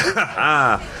 right?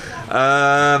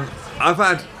 I've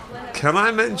had. Can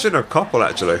I mention a couple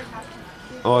actually?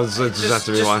 Or does it have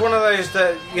to be one? Just one of those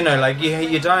that like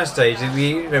you die on stage.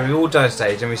 We all die on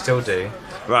stage, and we still do.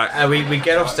 Right. We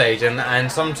get off stage, and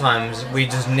sometimes we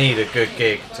just need a good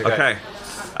gig to go. Okay.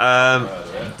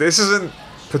 This isn't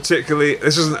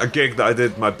a gig that I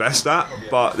did my best at,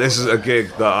 but this is a gig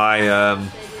that I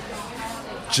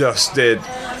just did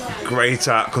great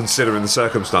at considering the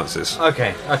circumstances.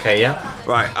 Okay, yeah.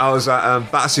 Right, I was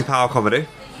at Battersea Power Comedy,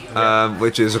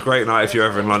 which is a great night if you're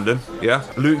ever in London. Yeah.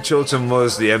 Luke Chilton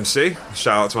was the MC.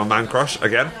 Shout out to my man crush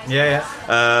again. Yeah.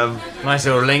 Nice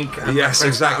little link. Yes,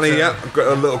 exactly. Yeah, got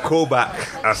a little callback.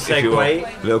 If you will.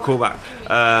 Little callback.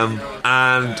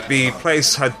 And the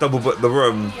place had double booked the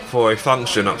room for a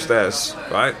function upstairs.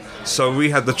 Right. So we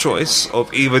had the choice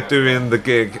of either doing the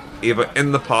gig either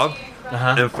in the pub.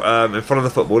 In front of the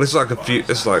football. This is like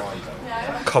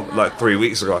 3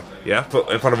 weeks ago. Yeah,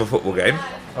 in front of a football game.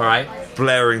 All right.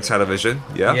 Blaring television.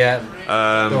 Yeah.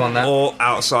 Yeah. Or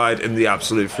outside in the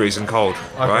absolute freezing cold.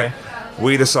 Okay. Right.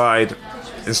 We decide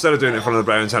instead of doing it in front of the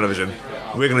blaring television,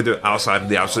 we're going to do it outside in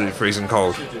the absolute freezing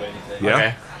cold. Yeah.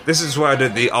 Okay. This is where I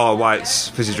did the R. White's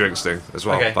fizzy drinks thing as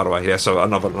well, by the way. Yeah, so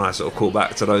another nice little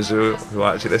callback to those who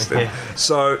are actually listening.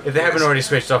 So if they haven't already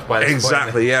switched off by this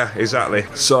exactly, point, exactly.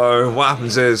 So what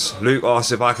happens is Luke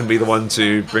asks if I can be the one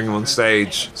to bring him on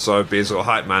stage, so be a sort of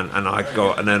hype man, and I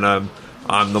go, and then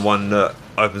I'm the one that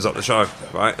opens up the show,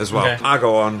 right? As well. Okay. I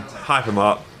go on, hype him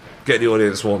up, get the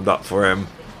audience warmed up for him,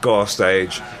 go off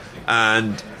stage,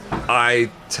 and I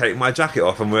take my jacket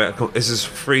off, and this is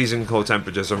freezing cold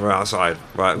temperatures, and we're outside,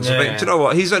 right? So I think, do you know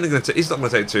what? He's not going to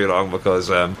take too long because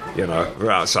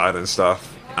we're outside and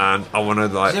stuff, and I want to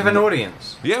like. Did you have an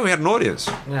audience? Yeah, we had an audience.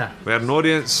 Yeah, we had an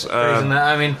audience.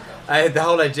 I mean. The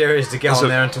whole idea is to get on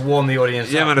there and to warm the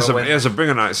audience. Yeah, up man, it's a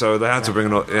bringer night, so they had to bring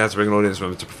an audience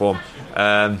member to perform.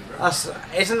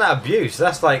 Isn't that abuse?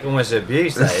 That's like almost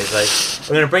abuse. That is like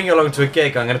we're going to bring you along to a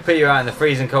gig. I'm going to put you out in the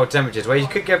freezing cold temperatures where you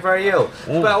could get very ill.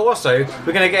 But also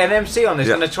we're going to get an MC on who's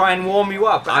going to try and warm you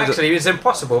up. But actually, it's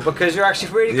impossible because you're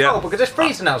actually really cold because it's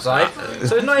freezing outside.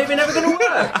 So it's not even ever going to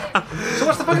work. So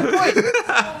what's the fucking point?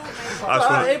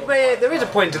 There is a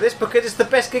point to this because it's the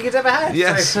best gig he's ever had.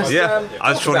 Yes, so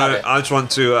I just want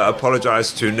to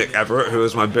apologise to Nick Everett, who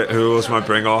was my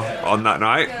bringer on that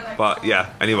night. But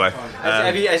yeah, anyway.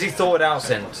 Has he thawed out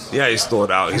since? Yeah, he's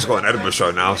thawed out. He's got an Edinburgh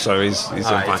show now, so he's doing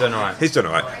fine. He's doing alright. He's doing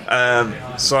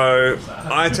alright. So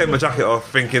I take my jacket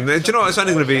off, thinking, do you know what? He's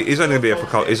only going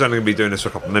to be doing this for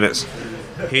a couple of minutes.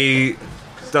 He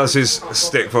does his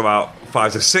stick for about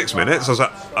 5 to 6 minutes. I was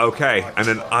like, okay, and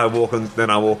then I walk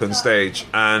on stage,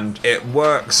 and it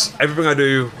works. Everything I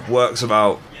do works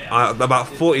about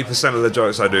 40% of the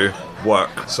jokes I do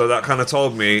work. So that kind of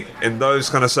told me in those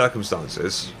kind of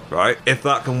circumstances, right? If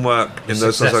that can work in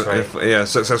those success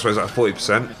rate is like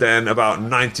 40%, then about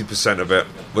 90% of it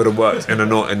would have worked in the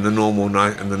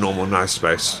normal nice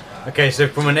space. Okay, so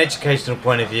from an educational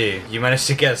point of view, you managed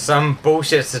to get some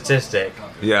bullshit statistic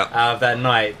out of that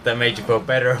night that made you feel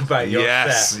better about your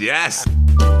set. Yes.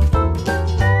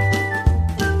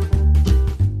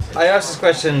 I asked this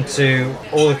question to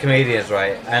all the comedians,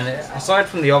 right? And aside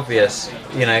from the obvious,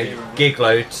 gig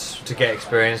loads to get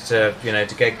experience, to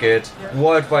get good,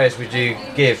 what advice would you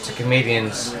give to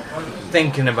comedians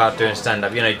thinking about doing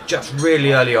stand-up? Just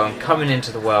really early on, coming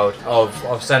into the world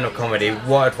of stand-up comedy,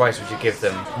 what advice would you give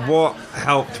them? What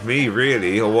helped me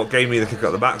really, or what gave me the kick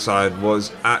up the backside,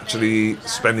 was actually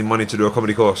spending money to do a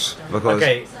comedy course. Because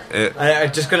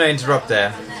I'm just going to interrupt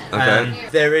there. Okay.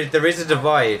 There is a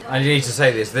divide. I need to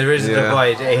say this. There is a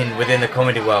divide within the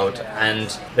comedy world, and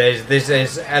there's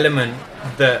this element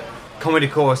that comedy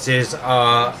courses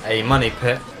are a money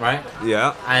pit, right?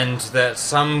 Yeah. And that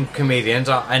some comedians,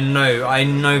 I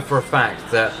know for a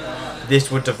fact that this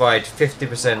would divide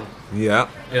 50%. Yeah.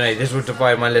 This would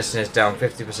divide my listeners down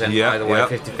 50% either way,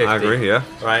 50-50. I agree, yeah.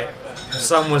 Right?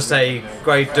 Some will say,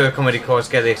 great, do a comedy course,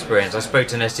 get the experience. I spoke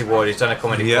to Nessie Ward, who's done a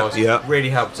comedy course,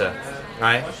 really helped her,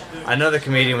 right? Another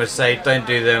comedian would say, don't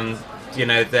do them.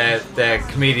 They're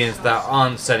comedians that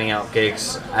aren't setting out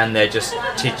gigs and they're just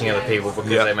teaching other people because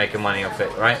they're making money off it,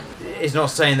 right? It's not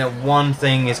saying that one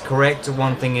thing is correct or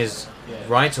one thing is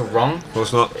right or wrong. Of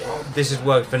course not. This has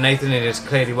worked for Nathan and it's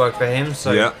clearly worked for him.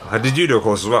 So Did you do a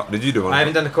course as well? Did you do one? I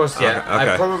haven't done the course yet.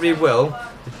 Okay. I probably will,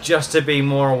 just to be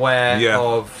more aware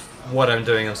of what I'm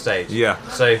doing on stage. Yeah.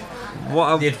 So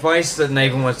the advice that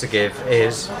Nathan wants to give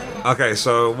is... Okay,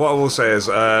 so what I will say is...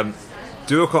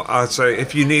 I'd say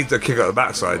if you need to kick out the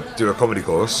backside, do a comedy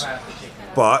course,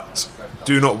 but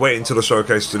do not wait until the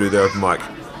showcase to do the open mic.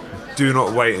 Do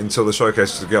not wait until the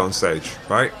showcase to get on stage,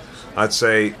 right? I'd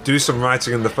say do some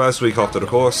writing in the first week after the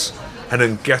course, and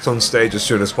then get on stage as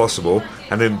soon as possible,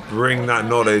 and then bring that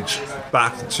knowledge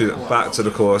back to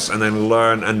the course, and then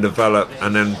learn and develop,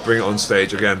 and then bring it on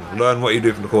stage again. Learn what you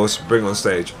do from the course, bring it on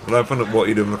stage. Learn from what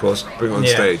you do from the course, bring it on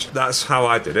stage. That's how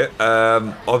I did it.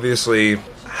 Obviously,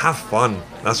 have fun.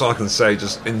 That's all I can say.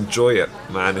 Just enjoy it,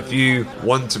 man. If you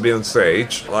want to be on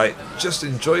stage, just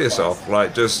enjoy yourself.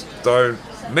 Just don't.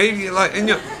 Maybe in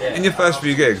your first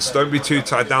few gigs, don't be too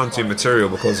tied down to your material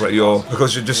because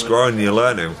you're just growing and you're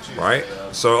learning, right?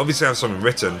 So obviously I have something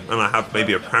written and I have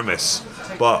maybe a premise,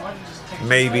 but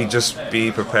maybe just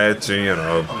be prepared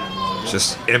to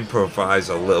just improvise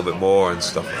a little bit more and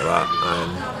stuff like that,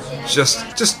 and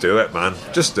just do it, man.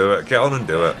 Just do it. Get on and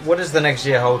do it. What does the next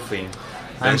year hold for you?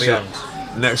 And beyond.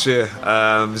 Next year,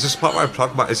 is this the part where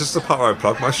I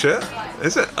plug my shit?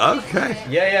 Is it? Okay.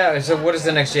 Yeah. So what does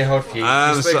the next year hold for you?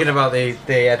 You're speaking about the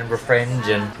Edinburgh Fringe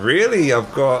and... Really,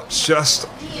 I've got just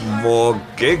more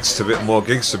gigs to be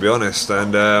honest,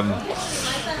 and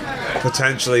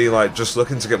potentially just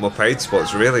looking to get more paid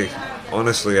spots. Really,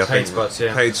 honestly, I think spots,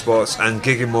 paid spots and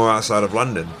gigging more outside of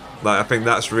London. Like, I think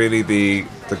that's really the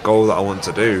goal that I want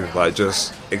to do. Like,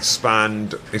 just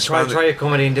expand. Try your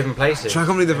comedy in different places. Try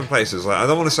comedy in different places. Like, I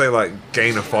don't want to say like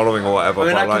gain a following or whatever. I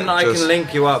mean, but I can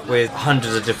link you up with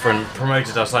hundreds of different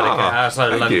promoters outside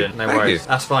of London. No worries,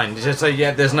 that's fine. So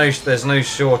yeah, there's no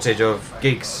shortage of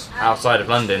gigs outside of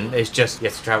London. It's just you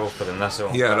have to travel for them. That's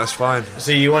all. Yeah, that's fine.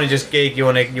 So you want to just gig? You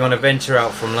want to venture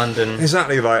out from London?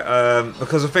 Exactly. Like,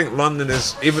 because I think London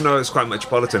is, even though it's quite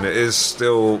metropolitan, it's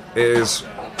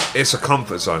a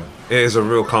comfort zone. It is a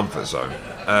real comfort zone.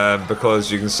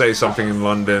 Because you can say something in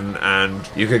London and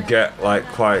you could get like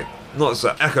quite, not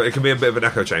so echo, it can be a bit of an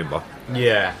echo chamber.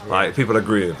 Yeah. Like, people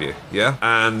agree with you, yeah?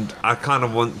 And I kind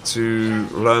of want to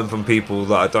learn from people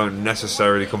that I don't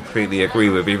necessarily completely agree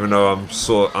with, even though I'm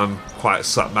quite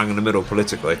slap bang in the middle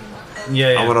politically. Yeah.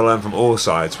 I want to learn from all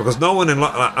sides, because no one in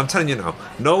I'm telling you now,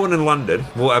 no one in London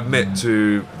will admit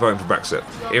to voting for Brexit.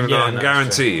 Even though I can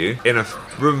guarantee you, in a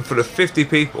room full of 50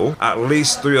 people, at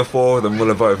least 3 or 4 of them will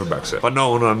have voted for Brexit. But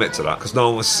no one will admit to that, because no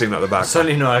one wants to seem like the bad guy.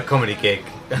 Certainly not a comedy gig.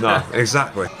 No,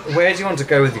 exactly. Where do you want to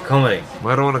go with your comedy?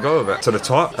 Where do I want to go with it? To the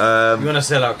top? You want to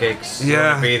sell out gigs?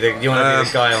 Yeah. You want to be the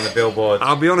guy on the billboard?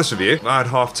 I'll be honest with you. I had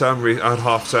half term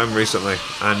recently,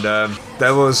 and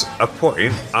there was a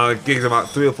point I gigged about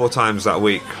 3 or 4 times that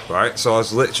week, right? So I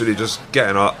was literally just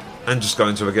getting up and just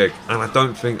going to a gig, and I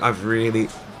don't think I've really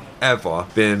ever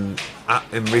been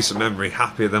in recent memory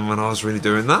happier than when I was really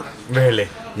doing that. Really?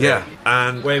 Yeah.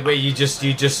 And where you just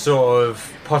sort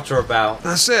of potter about.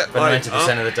 That's it. For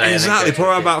 90% of the day. Exactly.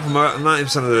 Potter about for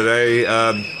 90% of the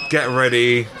day. Get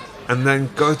ready, and then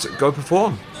go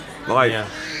perform. Like. Yeah.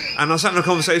 And I was having a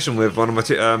conversation with one of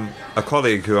my a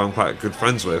colleague who I'm quite good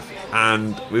friends with,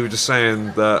 and we were just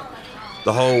saying that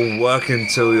the whole working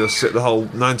till you're the whole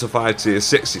 9 to 5 to you're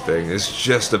 60 thing is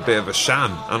just a bit of a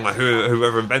sham, and like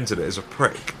whoever invented it is a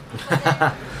prick.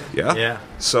 Yeah.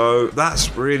 So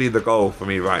that's really the goal for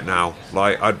me right now.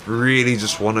 Like, I'd really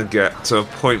just want to get to a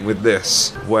point with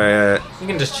this where you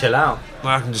can just chill out.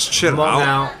 I can just chill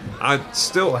out. I'd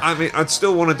still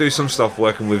want to do some stuff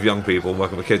working with young people,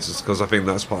 working with kids, because I think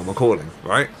that's part of my calling,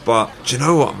 right? But do you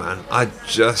know what, man? I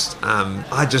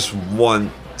just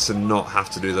want to not have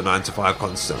to do the 9 to 5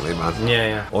 constantly, man.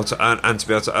 Yeah. Or to earn, and to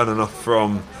be able to earn enough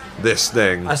from this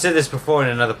thing. I said this before in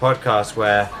another podcast,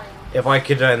 where if I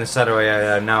could earn the salary I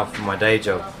earn now from my day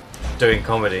job doing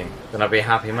comedy, then I'd be a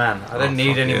happy man. I don't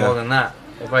need any more than that.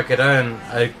 If I could earn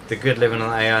the good living that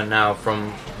I earn now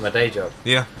from my day job,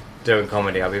 doing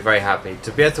comedy, I'd be very happy.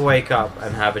 To be able to wake up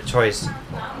and have a choice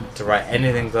to write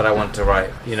anything that I want to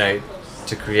write,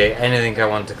 to create anything I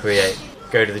want to create,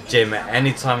 go to the gym at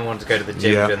any time I want to go to the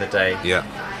gym during the day,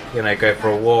 go for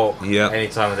a walk any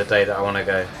time of the day that I want to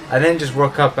go, and then just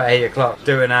rock up at 8 o'clock,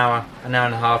 do an hour and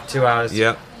a half, 2 hours,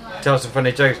 tell some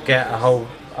funny jokes, get a whole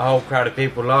crowd of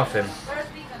people laughing,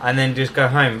 and then just go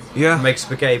home, make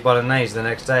spaghetti bolognese the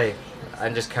next day,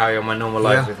 and just carry on my normal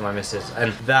life with my missus.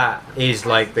 And that is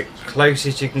like the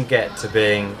closest you can get to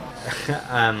being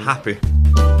happy.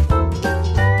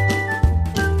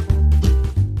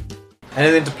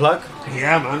 Anything to plug?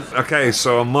 Yeah, man. Okay,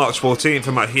 so on March 14th,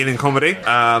 I'm at Healing Comedy.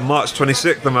 March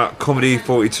 26th, I'm at Comedy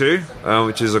 42,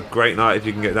 which is a great night if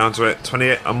you can get down to it.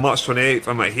 On March 28th,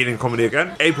 I'm at Healing Comedy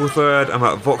again. April 3rd, I'm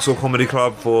at Vauxhall Comedy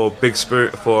Club for Big Spoon,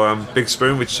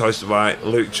 which is hosted by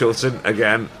Luke Chilton.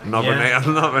 Again,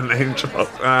 another name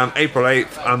drop. April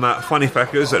 8th, I'm at Funny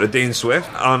Feckers at the Dean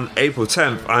Swift. On April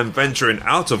 10th, I'm venturing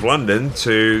out of London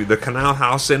to the Canal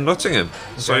House in Nottingham.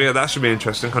 Okay. So yeah, that should be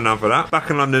interesting. Come down for that.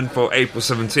 Back in London for April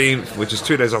 17th, which is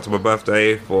 2 days after my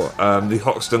birthday, for the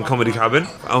Hoxton Comedy Cabin.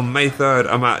 On May 3rd,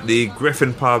 I'm at the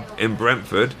Griffin Pub in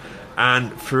Brentford.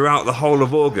 And throughout the whole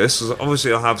of August,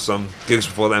 obviously I'll have some gigs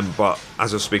before then, but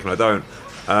as of speaking I don't.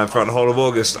 Throughout the whole of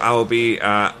August, I will be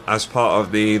as part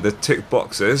of the Tick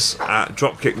Boxes at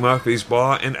Dropkick Murphy's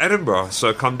Bar in Edinburgh.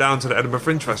 So come down to the Edinburgh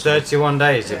Fringe Festival. 31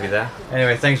 days you'll be there.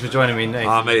 Anyway, thanks for joining me,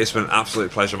 Nathan. Mate, it's been an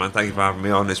absolute pleasure, man. Thank you for having me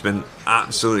on. It's been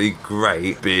absolutely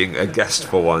great being a guest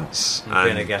for once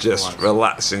and just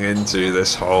relaxing into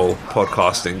this whole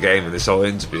podcasting game and this whole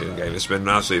interviewing game. It's been an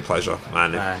absolute pleasure,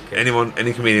 man. If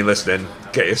any comedian listening,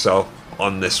 get yourself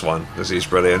on this one, because he's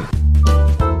brilliant.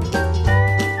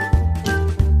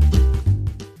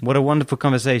 What a wonderful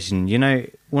conversation.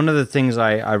 One of the things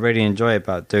I really enjoy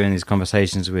about doing these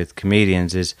conversations with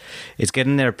comedians is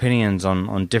getting their opinions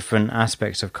on different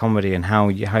aspects of comedy and how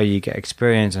you get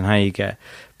experience and how you get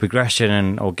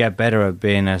progression or get better at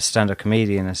being a stand-up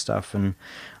comedian and stuff. And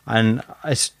And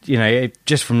it's,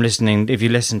 just from listening, if you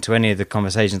listen to any of the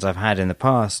conversations I've had in the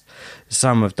past,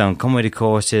 some have done comedy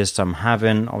courses, some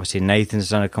haven't. Obviously, Nathan's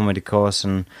done a comedy course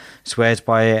and swears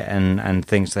by it and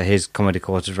thinks that his comedy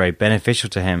course is very beneficial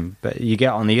to him. But you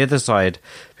get on the other side,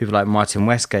 people like Martin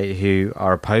Westgate who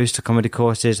are opposed to comedy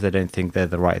courses. They don't think they're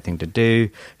the right thing to do.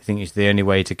 They think it's the only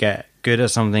way to get good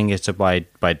at something is to by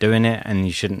doing it, and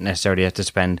you shouldn't necessarily have to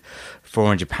spend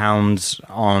 £400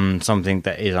 on something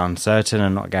that is uncertain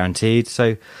and not guaranteed.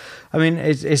 So, I mean,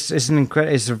 it's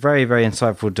a very, very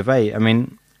insightful debate. I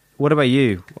mean, what about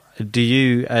you? Do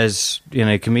you, as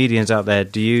comedians out there,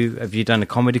 have you done a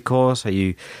comedy course? Are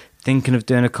you thinking of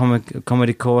doing a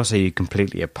comedy course? Are you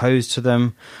completely opposed to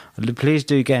them? Please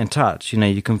do get in touch.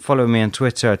 You can follow me on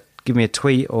Twitter. Give me a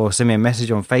tweet or send me a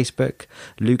message on Facebook.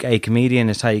 Luke A Comedian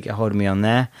is how you get hold of me on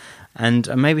there. And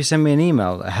maybe send me an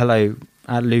email at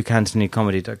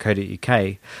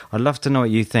hello@lukeanthonycomedy.co.uk. I'd love to know what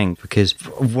you think, because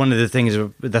one of the things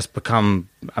that's become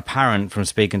apparent from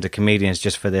speaking to comedians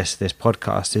just for this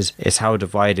podcast is how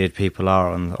divided people are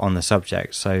on the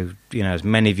subject. So, as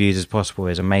many views as possible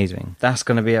is amazing. That's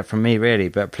going to be it from me, really.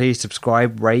 But please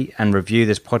subscribe, rate, and review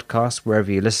this podcast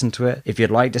wherever you listen to it. If you'd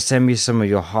like to send me some of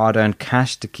your hard-earned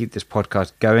cash to keep this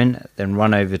podcast going, then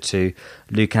run over to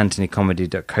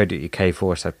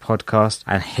lukeanthonycomedy.co.uk/podcast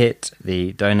and hit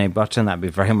the donate button. That'd be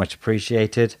very much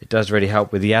appreciated. It does really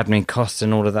help with the admin costs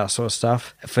and all of that sort of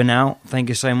stuff. For now, thank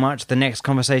you so much. The next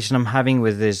conversation I'm having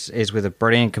with is with a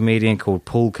brilliant comedian called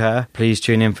Paul Kerr. Please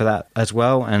tune in for that as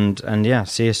well. And yeah,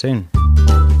 see you soon.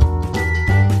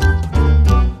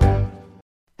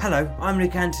 Hello, I'm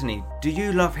Luke Anthony. Do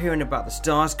you love hearing about the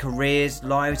stars' careers,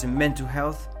 lives and mental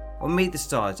health? Well, Meet the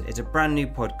Stars is a brand new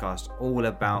podcast all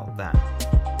about that.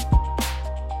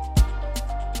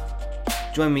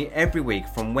 Join me every week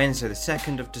from Wednesday the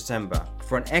 2nd of December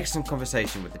for an excellent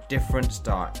conversation with a different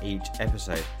star each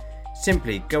episode.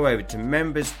 Simply go over to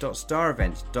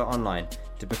members.starevents.online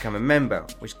to become a member,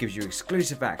 which gives you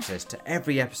exclusive access to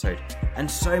every episode and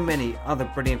so many other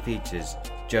brilliant features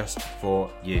just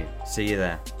for you. See you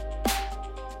there.